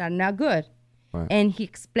are not good. Right. And he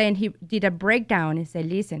explained, he did a breakdown and said,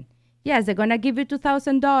 listen, yes, they're going to give you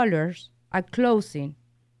 $2,000 at closing.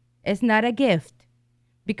 It's not a gift.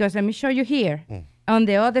 Because let me show you here. On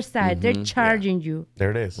the other side, they're charging you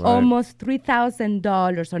there it is. almost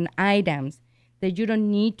 $3,000 on items that you don't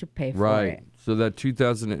need to pay for it. So that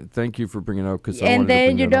 2000, thank you for bringing it up. And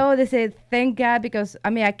then, they say, thank God, because,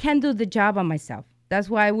 I can't do the job on myself. That's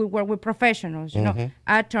why we work with professionals,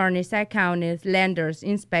 attorneys, accountants, lenders,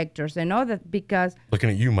 inspectors, and all that, because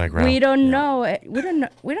looking at you, Mike Rauch. we don't know.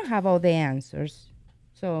 We don't have all the answers.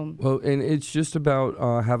 So well, and it's just about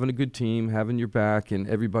having a good team, having your back, and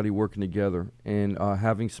everybody working together, and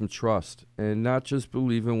having some trust, and not just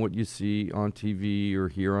believing what you see on TV or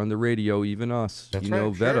hear on the radio. Even us, That's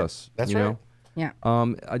right. vet Sure. us. That's right. yeah.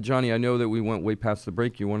 Johnny, I know that we went way past the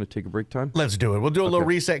break. You want to take a break time? Let's do it. We'll do a little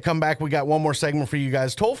reset, come back. We got one more segment for you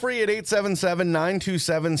guys. Toll free at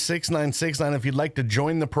 877-927-6969. If you'd like to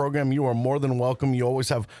join the program, you are more than welcome. You always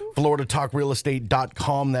have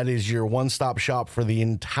FloridaTalkRealEstate.com. That is your one-stop shop for the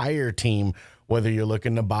entire team. Whether you're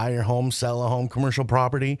looking to buy your home, sell a home, commercial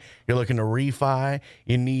property, you're looking to refi,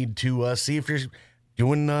 you need to see if you're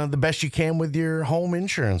doing the best you can with your home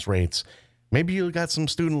insurance rates. Maybe you got some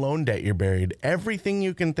student loan debt you're buried. Everything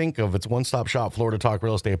you can think of, it's one-stop shop, Florida Talk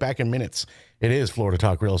Real Estate. Back in minutes, it is Florida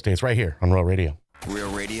Talk Real Estate. It's right here on Real Radio.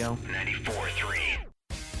 Real Radio 94.3.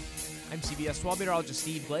 I'm CBS 12 meteorologist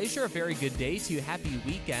Steve Glacier. A very good day to you. Happy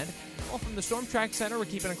weekend. Well, from the Storm Track Center, we're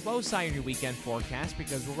keeping a close eye on your weekend forecast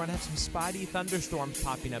because we're going to have some spotty thunderstorms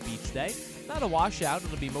popping up each day. Not a washout.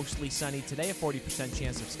 It'll be mostly sunny today, a 40%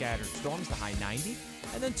 chance of scattered storms, the high 90.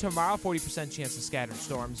 And then tomorrow, 40% chance of scattered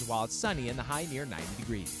storms while it's sunny and the high near 90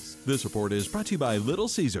 degrees. This report is brought to you by Little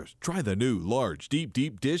Caesars. Try the new large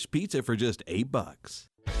deep dish pizza for just $8.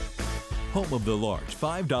 Home of the large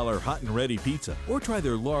 $5 hot and ready pizza, or try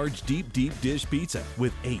their large deep dish pizza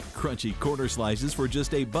with 8 crunchy corner slices for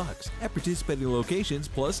just $8 at participating locations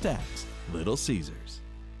plus tax. Little Caesars.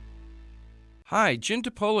 Hi, Jim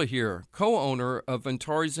Paola here, co-owner of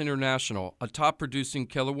Antares International, a top-producing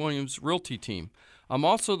Keller Williams Realty team. I'm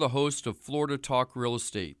also the host of Florida Talk Real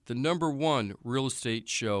Estate, the #1 real estate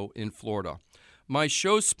show in Florida. My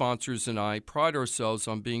show sponsors and I pride ourselves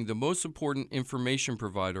on being the most important information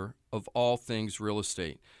provider of all things real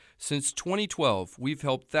estate. Since 2012, we've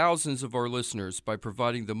helped thousands of our listeners by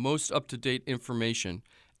providing the most up-to-date information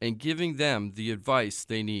and giving them the advice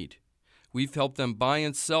they need. We've helped them buy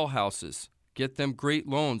and sell houses, get them great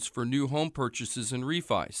loans for new home purchases and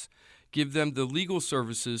refis, give them the legal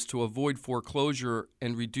services to avoid foreclosure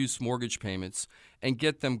and reduce mortgage payments, and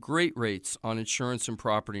get them great rates on insurance and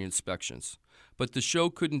property inspections. But the show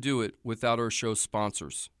couldn't do it without our show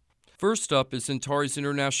sponsors. First up is Antares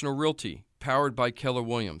International Realty, powered by Keller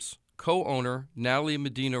Williams. Co-owner Nathalie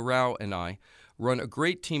Medina Rauch and I run a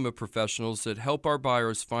great team of professionals that help our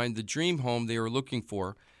buyers find the dream home they are looking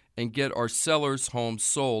for and get our sellers' homes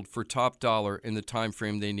sold for top dollar in the time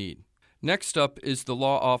frame they need. Next up is the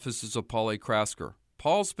law offices of Paul A. Krasker.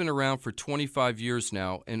 Paul's been around for 25 years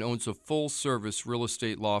now and owns a full-service real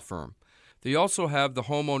estate law firm. They also have the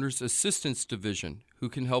Homeowners Assistance Division, who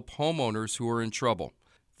can help homeowners who are in trouble.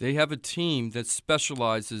 They have a team that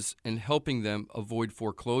specializes in helping them avoid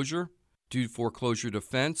foreclosure, do foreclosure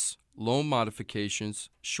defense, loan modifications,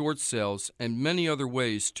 short sales, and many other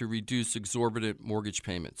ways to reduce exorbitant mortgage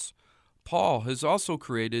payments. Paul has also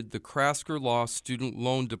created the Krasker Law Student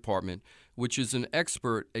Loan Department, which is an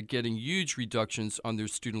expert at getting huge reductions on their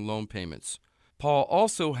student loan payments. Paul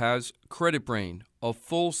also has Credit Brain, a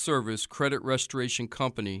full-service credit restoration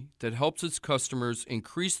company that helps its customers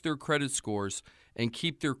increase their credit scores and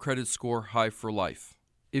keep their credit score high for life.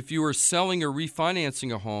 If you are selling or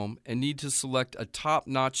refinancing a home and need to select a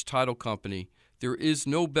top-notch title company, there is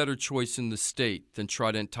no better choice in the state than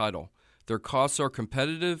Trident Title. Their costs are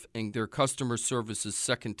competitive and their customer service is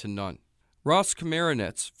second to none. Ross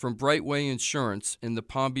Kamaranets from Brightway Insurance in the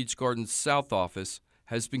Palm Beach Gardens South office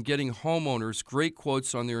has been getting homeowners great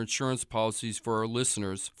quotes on their insurance policies for our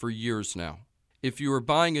listeners for years now. If you are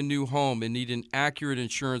buying a new home and need an accurate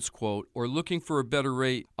insurance quote or looking for a better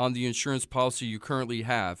rate on the insurance policy you currently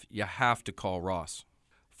have, you have to call Ross.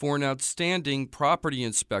 For an outstanding property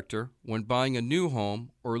inspector when buying a new home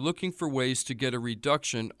or looking for ways to get a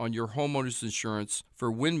reduction on your homeowner's insurance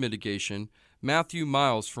for wind mitigation, Matthew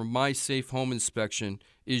Miles from My Safe Home Inspection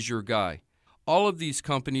is your guy. All of these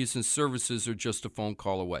companies and services are just a phone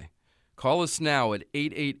call away. Call us now at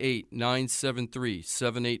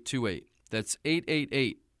 888-973-7828. That's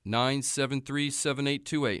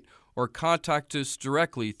 888-973-7828, or contact us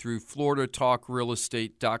directly through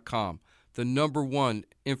FloridaTalkRealEstate.com, the #1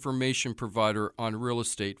 information provider on real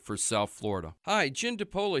estate for South Florida. Hi, Jim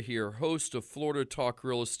DePola here, host of Florida Talk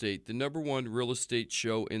Real Estate, the #1 real estate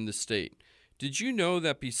show in the state. Did you know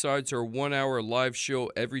that besides our 1-hour live show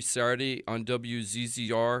every Saturday on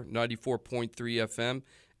WZZR 94.3 FM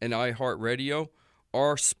and iHeartRadio,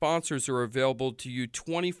 our sponsors are available to you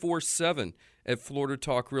 24/7 at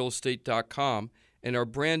FloridaTalkRealEstate.com and our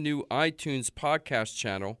brand new iTunes podcast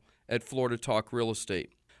channel at Florida Talk Real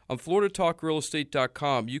Estate. On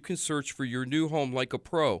FloridaTalkRealEstate.com, you can search for your new home like a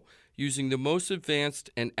pro using the most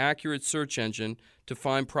advanced and accurate search engine to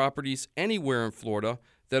find properties anywhere in Florida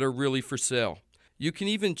that are really for sale. You can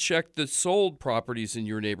even check the sold properties in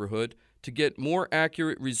your neighborhood to get more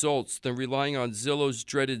accurate results than relying on Zillow's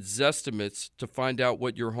dreaded Zestimates to find out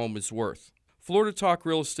what your home is worth.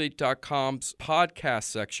 FloridaTalkRealEstate.com's podcast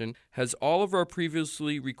section has all of our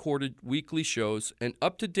previously recorded weekly shows and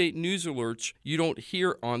up-to-date news alerts you don't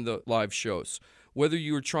hear on the live shows. Whether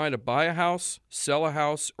you are trying to buy a house, sell a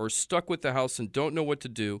house, or stuck with the house and don't know what to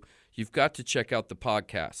do, you've got to check out the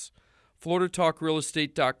podcasts.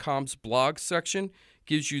 FloridaTalkRealEstate.com's blog section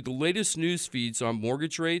gives you the latest news feeds on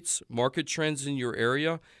mortgage rates, market trends in your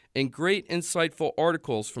area, and great insightful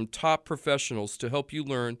articles from top professionals to help you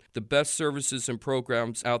learn the best services and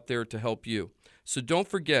programs out there to help you. So don't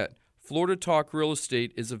forget, Florida Talk Real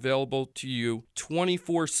Estate is available to you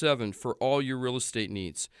 24/7 for all your real estate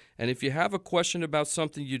needs. And if you have a question about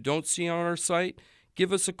something you don't see on our site,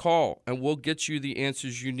 give us a call and we'll get you the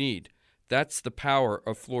answers you need. That's the power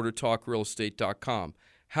of FloridaTalkRealEstate.com.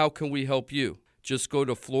 How can we help you? Just go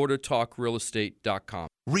to FloridaTalkRealEstate.com.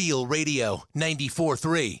 Real Radio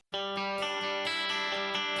 94.3.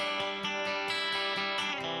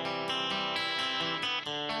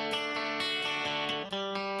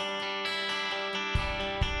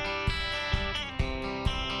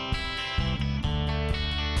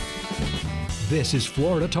 This is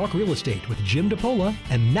Florida Talk Real Estate with Jim DePola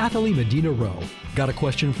and Nathalie Medina Rowe. Got a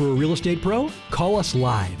question for a real estate pro? Call us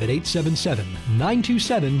live at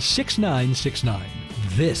 877-927-6969.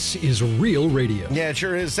 This is Real Radio. Yeah, it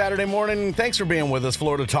sure is Saturday morning. Thanks for being with us,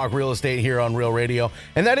 Florida Talk Real Estate here on Real Radio.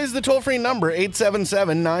 And that is the toll-free number,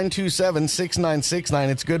 877-927-6969.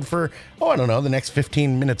 It's good for, the next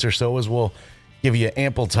 15 minutes or so, as we'll give you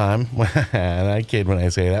ample time. And I kid when I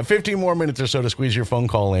say that. 15 more minutes or so to squeeze your phone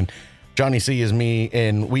call in. Johnny C is me,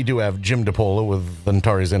 and we do have Jim DePola with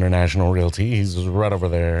Antares International Realty. He's right over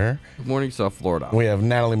there. Good morning, South Florida. We have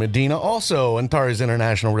Nathalie Medina, also Antares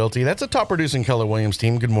International Realty. That's a top-producing Keller Williams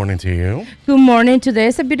team. Good morning to you. Good morning. Today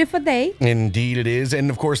is a beautiful day. Indeed it is. And,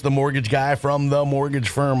 of course, the mortgage guy from the mortgage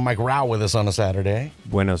firm, Mike Rauch, with us on a Saturday.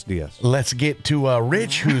 Buenos dias. Let's get to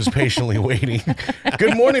Rich, who's patiently waiting.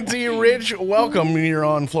 Good morning to you, Rich. Welcome. You're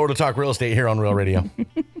on Florida Talk Real Estate here on Real Radio.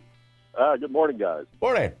 Good morning, guys.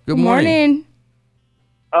 Morning. Good morning.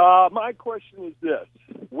 My question is this.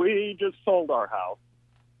 We just sold our house.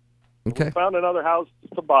 Okay. We found another house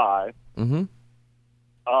to buy. Mm-hmm.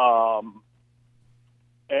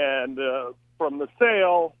 And from the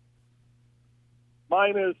sale,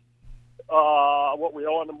 minus what we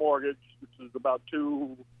owe on the mortgage, which is about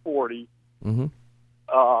 $240, Mm-hmm.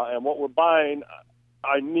 and what we're buying,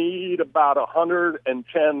 I need about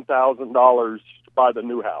 $110,000 to buy the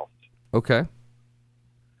new house. Okay.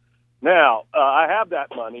 Now, I have that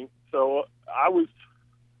money, so I was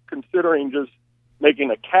considering just making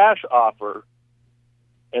a cash offer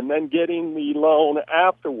and then getting the loan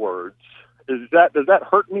afterwards. Does that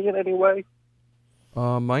hurt me in any way?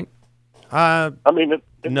 Mike? I mean,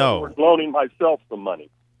 in no. other words, loaning myself some money,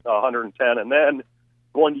 110, and then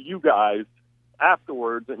going to you guys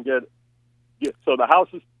afterwards and get so the house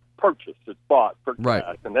is purchased, it's bought for cash, Right.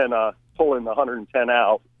 and then pulling the 110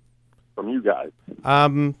 out from you guys.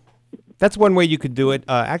 That's one way you could do it.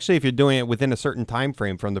 Actually, if you're doing it within a certain time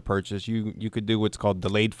frame from the purchase, you could do what's called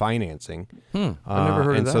delayed financing. I've never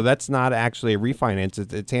heard of and that. so that's not actually a refinance.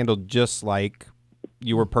 It's handled just like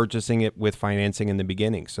you were purchasing it with financing in the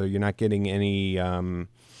beginning. So you're not getting any, it's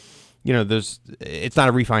not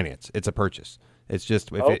a refinance. It's a purchase. It's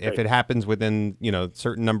just if it happens within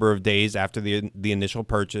certain number of days after the initial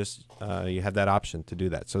purchase, you have that option to do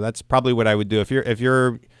that. So that's probably what I would do if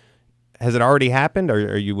you're. Has it already happened,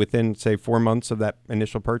 or are you within, say, 4 months of that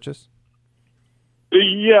initial purchase?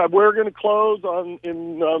 Yeah, we're going to close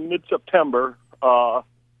in mid-September. The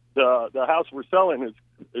house we're selling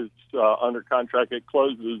is under contract. It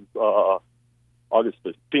closes August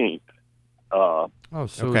 15th. So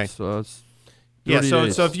okay. it's 30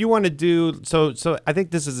 days. So if you want to do so I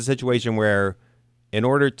think this is a situation where, in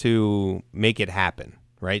order to make it happen,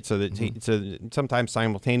 right? So that so sometimes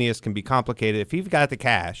simultaneous can be complicated. If you've got the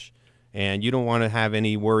cash and you don't want to have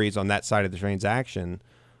any worries on that side of the transaction,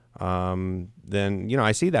 then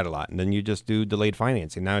I see that a lot. And then you just do delayed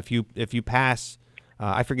financing. Now, if you pass,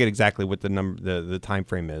 I forget exactly what the time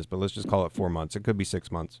frame is, but let's just call it 4 months. It could be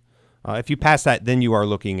 6 months. If you pass that, then you are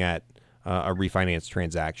looking at a refinance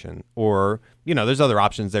transaction. Or there's other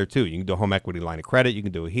options there too. You can do a home equity line of credit. You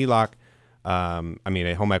can do a HELOC. A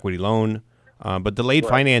home equity loan. But delayed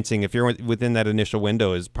financing, if you're within that initial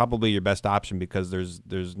window, is probably your best option because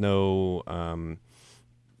there's no,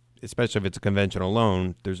 especially if it's a conventional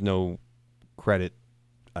loan, there's no credit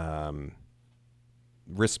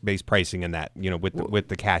risk-based pricing in that, with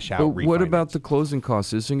the cash out. But refinance. what about the closing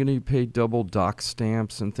costs? Isn't going to pay double doc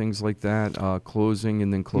stamps and things like that? Closing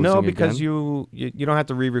and then closing No, because again? you don't have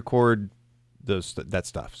to re-record that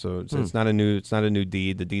stuff. So it's not a new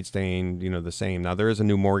deed. The deed's staying the same. Now there is a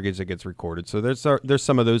new mortgage that gets recorded. So there's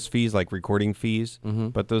some of those fees, like recording fees,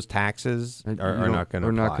 but those taxes are not going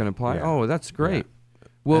to apply. Yeah. Oh, that's great. Yeah.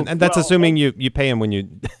 Well, and that's assuming you pay them when you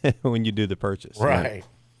when you do the purchase. Right.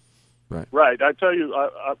 Right. I tell you,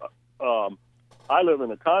 I live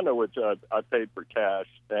in a condo which I paid for cash,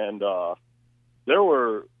 and there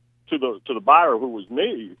were to the buyer, who was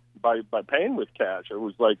me, by paying with cash, it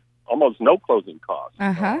was like almost no closing costs.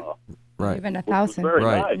 Right. Even 1,000.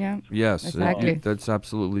 Right. Nice. Yeah. Yes, Exactly. that's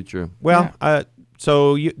absolutely true. Well,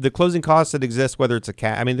 so the closing costs that exist, whether it's a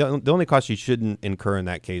cash, the only cost you shouldn't incur in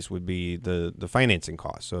that case would be the financing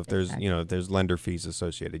costs. So if there's if there's lender fees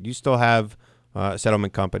associated, you still have a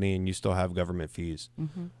settlement company and you still have government fees.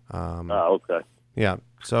 Okay. Yeah.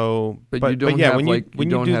 So, but you don't yeah, have when you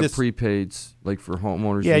don't do have this, prepaids like for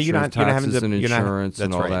homeowners you're insurance, not having taxes to, and insurance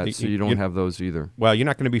and all right. that. So you don't have those either. Well, you're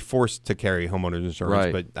not going to be forced to carry homeowners insurance,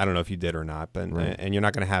 Right. but I don't know if you did or not. But and you're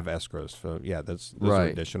not going to have escrows. So yeah, those are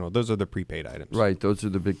additional. Those are the prepaid items. Right. Those are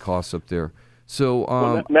the big costs up there.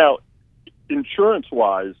 So now,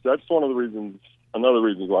 insurance-wise, that's another reason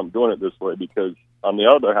why I'm doing it this way, because on the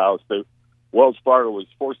other house, Wells Fargo was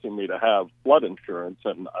forcing me to have flood insurance,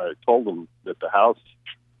 and I told them that the house,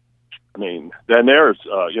 then there's,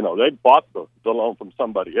 they bought the loan from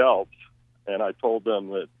somebody else, and I told them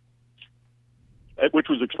that, which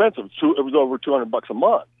was expensive. It was over $200 a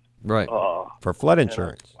month. Right. For flood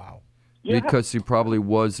insurance. Wow. Yeah. Because he probably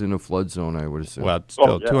was in a flood zone, I would assume. Well,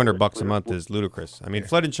 still, yeah, $200 a month is ludicrous.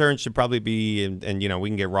 Flood insurance should probably be, and we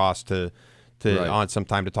can get Ross to on some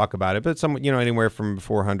time to talk about it, but anywhere from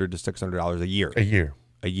 $400 to $600 a year.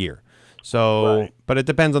 A year. So, but it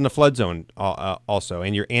depends on the flood zone also,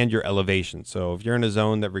 and your elevation. So if you're in a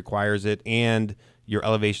zone that requires it, and your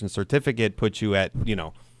elevation certificate puts you at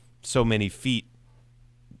so many feet,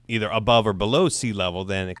 either above or below sea level,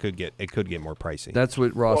 then it could get more pricey. That's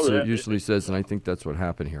what Ross usually says, and I think that's what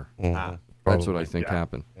happened here. That's what I think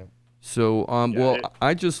happened. Yeah. So,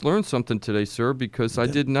 I just learned something today, sir, because I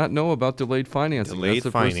did not know about delayed financing. That's the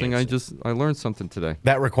first thing I learned something today.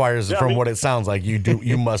 That requires, from what it sounds like,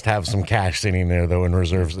 you must have some cash sitting there though in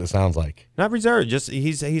reserves. It sounds like not reserved. Just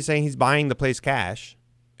he's saying he's buying the place cash,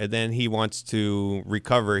 and then he wants to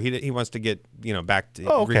recover. He wants to get back to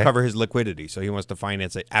Oh, okay. recover his liquidity, so he wants to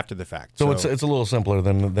finance it after the fact. So it's a little simpler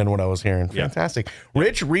than what I was hearing. Yeah. Fantastic.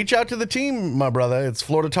 Rich, reach out to the team, my brother. It's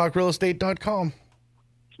FloridaTalkRealEstate.com.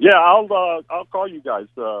 Yeah, I'll call you guys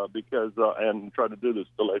because and try to do this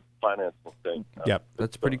delayed financing thing. Yep,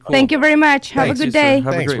 That's pretty cool. Thank you very much. Have Thanks, a you, good sir. day.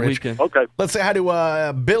 Have Thanks, a great Rich. weekend. Okay. Let's say hi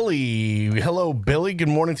to Billy. Hello, Billy. Good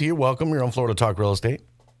morning to you. Welcome. You're on Florida Talk Real Estate.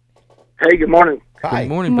 Hey, good morning. Hi. Good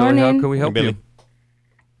morning, Billy. How Morning. can we help Billy. you?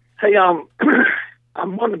 Hey, I'm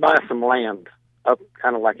wanting to buy some land up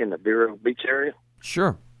kind of like in the Vero Beach area.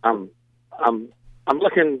 Sure. I'm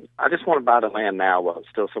looking. I just want to buy the land now while it's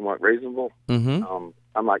still somewhat reasonable. Mm-hmm.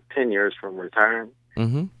 I'm like 10 years from retiring,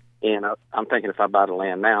 Mm-hmm. and I'm thinking if I buy the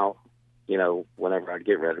land now, whenever I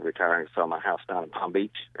get ready to retire and sell my house down in Palm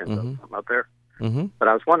Beach or something up there. Mm-hmm. But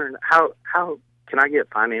I was wondering how can I get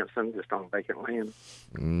financing just on vacant land?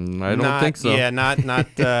 I don't think so. Yeah, not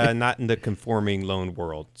in the conforming loan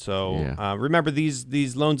world. So Yeah. remember,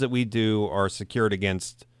 these loans that we do are secured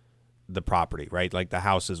against the property, right? Like the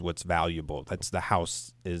house is what's valuable. That's the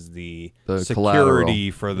house is the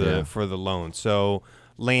security collateral. for the loan. So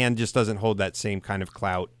land just doesn't hold that same kind of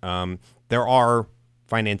clout. There are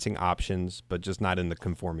financing options, but just not in the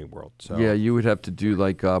conforming world. So Yeah, you would have to do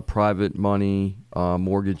like private money,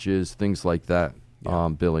 mortgages, things like that,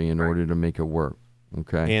 Billy, in order to make it work.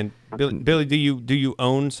 Okay. And Billy, do you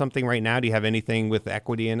own something right now? Do you have anything with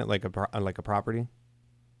equity in it, like a property?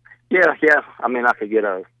 Yeah. I mean, I could get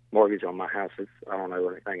a mortgage on my house. I don't know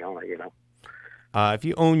anything on it, If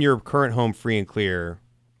you own your current home free and clear,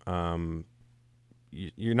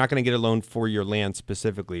 you're not going to get a loan for your land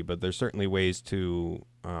specifically, but there's certainly ways to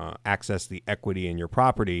access the equity in your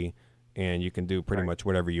property, and you can do pretty much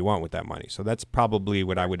whatever you want with that money. So that's probably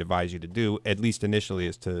what I would advise you to do, at least initially,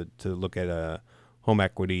 is to look at a home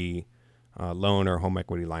equity loan or home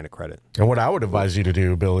equity line of credit. And what I would advise you to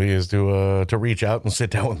do, Billy, is to reach out and sit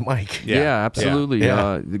down with Mike. Yeah, absolutely.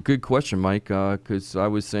 Yeah. Good question, Mike, because I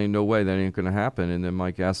was saying, no way, that ain't going to happen. And then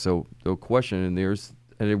Mike asked the question, and there's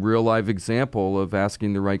a real live example of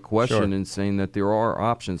asking the right question and saying that there are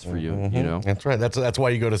options for you, That's right. That's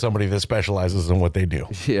why you go to somebody that specializes in what they do.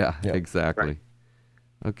 Yeah, exactly.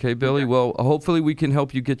 Okay, Billy. Well, hopefully we can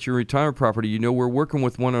help you get your retirement property. We're working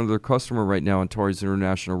with one other customer right now, Antares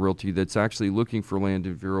International Realty, that's actually looking for land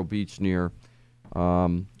in Vero Beach near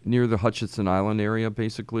the Hutchinson Island area,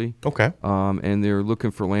 basically. Okay. And they're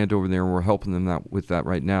looking for land over there, and we're helping them with that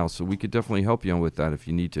right now. So we could definitely help you with that if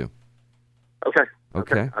you need to. Okay.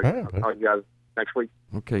 Okay. I'll call you guys next week.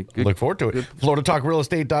 Okay, good. Look forward to it.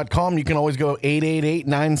 FloridaTalkRealEstate.com. You can always go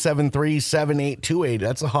 888-973-7828.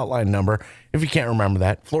 That's the hotline number. If you can't remember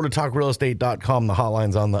that, FloridaTalkRealEstate.com. The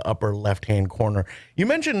hotline's on the upper left-hand corner. You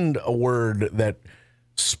mentioned a word that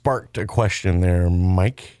sparked a question there,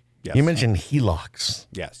 Mike. Yes. You mentioned HELOCs.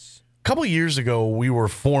 Yes. A couple years ago, we were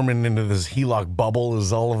forming into this HELOC bubble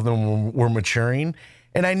as all of them were maturing.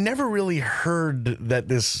 And I never really heard that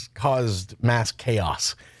this caused mass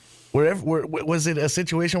chaos. Was it a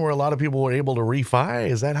situation where a lot of people were able to refi?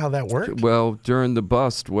 Is that how that worked? Well, during the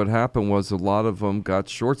bust, what happened was a lot of them got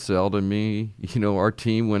short-sold, and our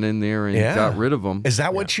team went in there and got rid of them. Is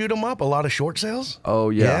that what chewed them up? A lot of short sales? Oh,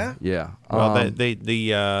 yeah. Well,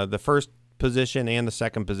 the first position and the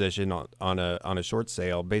second position on a short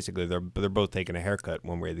sale, basically they're both taking a haircut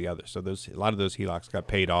one way or the other. So a lot of those HELOCs got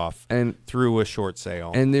paid off through a short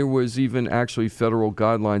sale. And there was even actually federal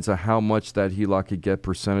guidelines of how much that HELOC could get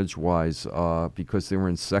percentage-wise because they were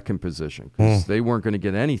in second position. Because they weren't going to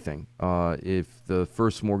get anything if the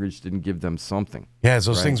first mortgage didn't give them something. Yeah, as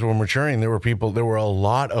those things were maturing, there were a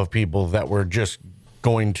lot of people that were just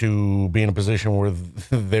going to be in a position where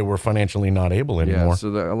they were financially not able anymore. Yeah, so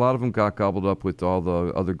a lot of them got gobbled up with all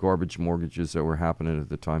the other garbage mortgages that were happening at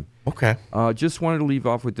the time. Okay. Just wanted to leave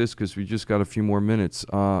off with this because we just got a few more minutes.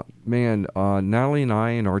 Nathalie and I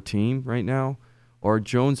and our team right now are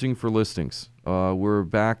jonesing for listings. We're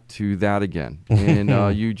back to that again.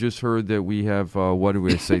 And you just heard that we have,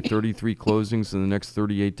 33 closings in the next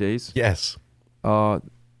 38 days? Yes.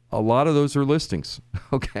 A lot of those are listings,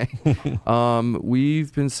 okay?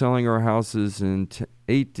 We've been selling our houses in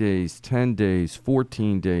 8 days, 10 days,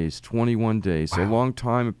 14 days, 21 days. Wow. A long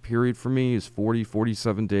time period for me is 40,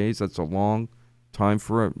 47 days. That's a long time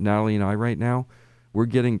for Nathalie and I right now. We're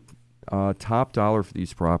getting top dollar for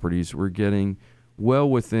these properties. We're getting well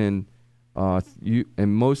within, and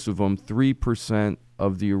most of them, 3%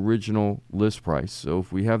 of the original list price. So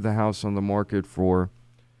if we have the house on the market for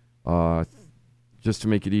just to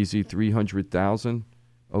make it easy, $300,000.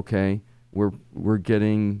 Okay, we're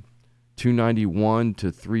getting $291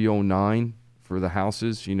 to $309 for the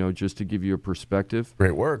houses, just to give you a perspective.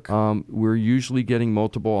 Great work. We're usually getting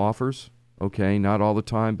multiple offers. Okay, not all the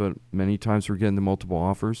time, but many times we're getting the multiple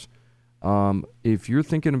offers. If you're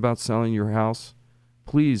thinking about selling your house,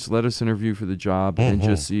 please let us interview for the job and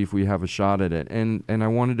just see if we have a shot at it. And I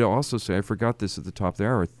wanted to also say, I forgot this at the top of the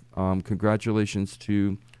hour. Congratulations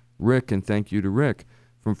to Rick, and thank you to Rick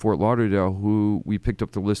from Fort Lauderdale, who we picked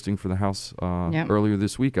up the listing for the house earlier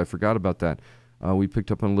this week. I forgot about that. We picked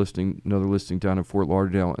up another listing down in Fort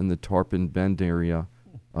Lauderdale in the Tarpon Bend area,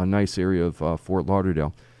 a nice area of Fort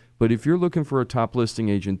Lauderdale. But if you're looking for a top listing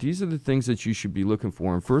agent, these are the things that you should be looking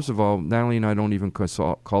for. And first of all, Nathalie and I don't even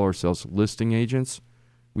call ourselves listing agents.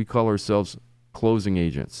 We call ourselves closing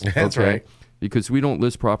agents. That's right. Because we don't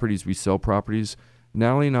list properties, we sell properties.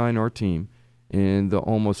 Nathalie and I and our team, in the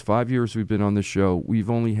almost 5 years we've been on the show, we've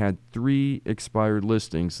only had 3 expired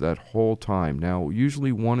listings that whole time. Now,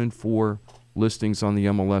 usually 1 in 4 listings on the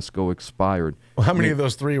MLS go expired. Well, how many of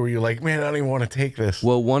those 3 were you like, man, I don't even want to take this?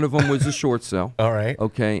 Well, one of them was a short sale. All right.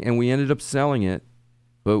 Okay, and we ended up selling it,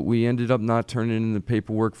 but we ended up not turning in the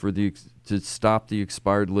paperwork to stop the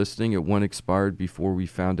expired listing. It went expired before we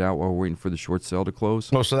found out while we're waiting for the short sale to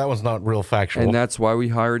close. No, so that was not real factual. And that's why we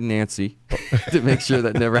hired Nancy to make sure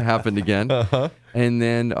that never happened again. And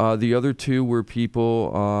then the other 2 were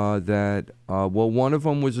people one of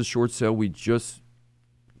them was a short sale we just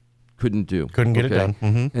couldn't do. Couldn't get it done.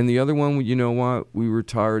 And the other one, you know what? We were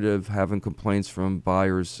tired of having complaints from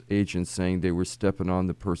buyers, agents saying they were stepping on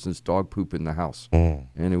the person's dog poop in the house. And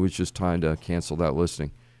it was just time to cancel that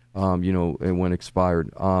listing. It went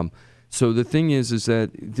expired. So the thing is that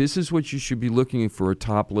this is what you should be looking for a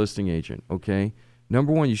top listing agent, okay?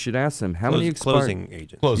 Number 1, you should ask them how many expired... Closing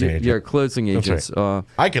agent. Yeah, closing agents. Right.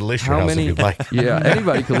 I could list your house if you'd like. Yeah,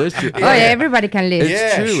 anybody can list your... Oh, yeah, everybody can list.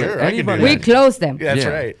 It's true. Sure, Anybody. We close them. Yeah, that's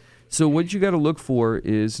right. So what you got to look for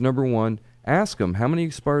is, number 1, ask them, how many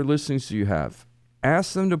expired listings do you have?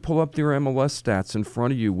 Ask them to pull up their MLS stats in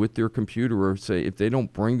front of you with their computer, or say if they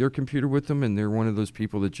don't bring their computer with them and they're one of those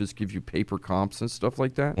people that just give you paper comps and stuff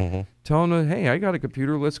like that, tell them, hey, I got a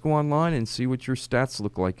computer. Let's go online and see what your stats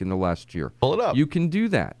look like in the last year. Pull it up. You can do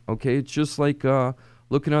that, okay? It's just like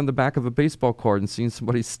looking on the back of a baseball card and seeing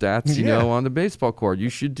somebody's stats, on the baseball card. You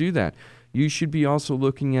should do that. You should be also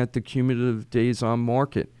looking at the cumulative days on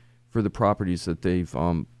market for the properties that they've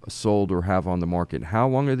sold or have on the market. How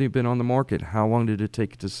long have they been on the market? How long did it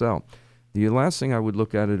take to sell? The last thing I would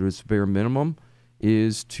look at it as bare minimum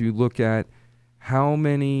is to look at how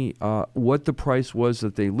many, what the price was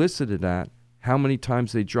that they listed it at, how many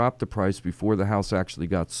times they dropped the price before the house actually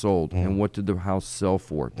got sold, and what did the house sell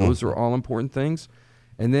for. Those are all important things.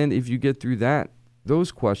 And then if you get through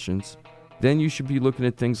those questions, then you should be looking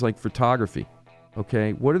at things like photography.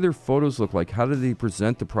 Okay, what do their photos look like? How do they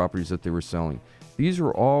present the properties that they were selling? These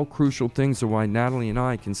are all crucial things of why Nathalie and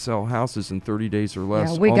I can sell houses in 30 days or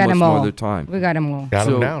less. Yeah, we got them all. No other time. We got them all. Got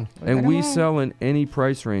them down. And we sell in any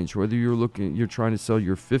price range, whether you're trying to sell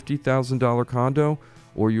your $50,000 condo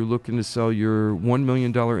or you're looking to sell your $1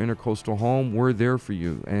 million intercoastal home. We're there for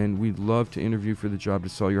you, and we'd love to interview for the job to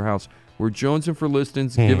sell your house. We're jonesing for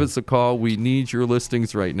listings. Give us a call. We need your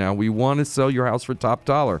listings right now. We want to sell your house for top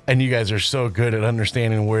dollar. And you guys are so good at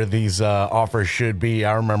understanding where these offers should be.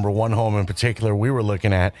 I remember one home in particular we were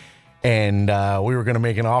looking at, and we were going to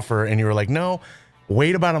make an offer, and you were like, no,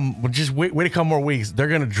 wait about wait a couple more weeks. They're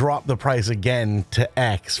going to drop the price again to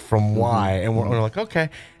X from Y. And we're like,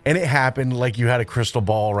 okay. And it happened like you had a crystal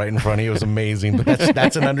ball right in front of you. It was amazing. But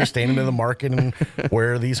that's an understanding of the market and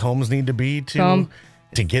where these homes need to be to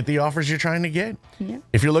get the offers you're trying to get. Yeah.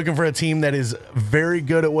 If you're looking for a team that is very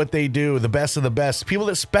good at what they do, the best of the best, people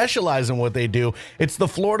that specialize in what they do, it's the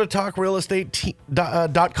Florida Talk Real Estate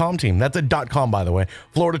 .com team. That's a .com, by the way.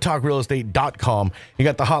 FloridaTalkRealEstate.com. You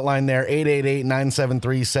got the hotline there,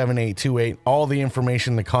 888-973-7828. All the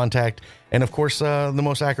information, the contact, and of course, the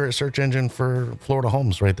most accurate search engine for Florida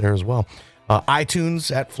homes right there as well.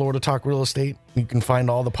 iTunes at Florida Talk Real Estate. You can find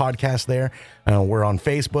all the podcasts there. We're on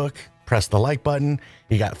Facebook. Press the like button.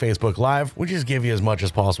 You got Facebook Live. We just give you as much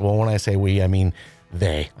as possible. When I say we, I mean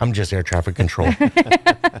they. I'm just air traffic control.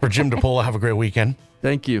 For Jim DePola, have a great weekend.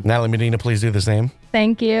 Thank you. Nathalie Medina, please do the same.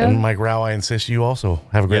 Thank you. And Mike Rauch, I insist you also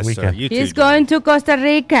have a great weekend. You He's too, going to Costa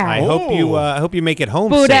Rica. I hope you make it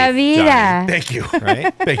home Pura safe, vida. Johnny. Thank you.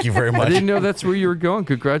 Right? Thank you very much. I didn't know that's where you were going.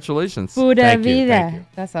 Congratulations. Pura Thank you, vida. thank you.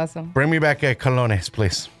 That's awesome. Bring me back colones,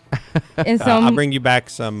 please. And some, I'll bring you back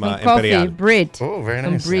some coffee, Imperial. Brit. Oh, very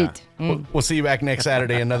Some nice. Brit. We'll see you back next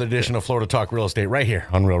Saturday. Another edition of Florida Talk Real Estate right here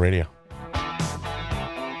on Real Radio.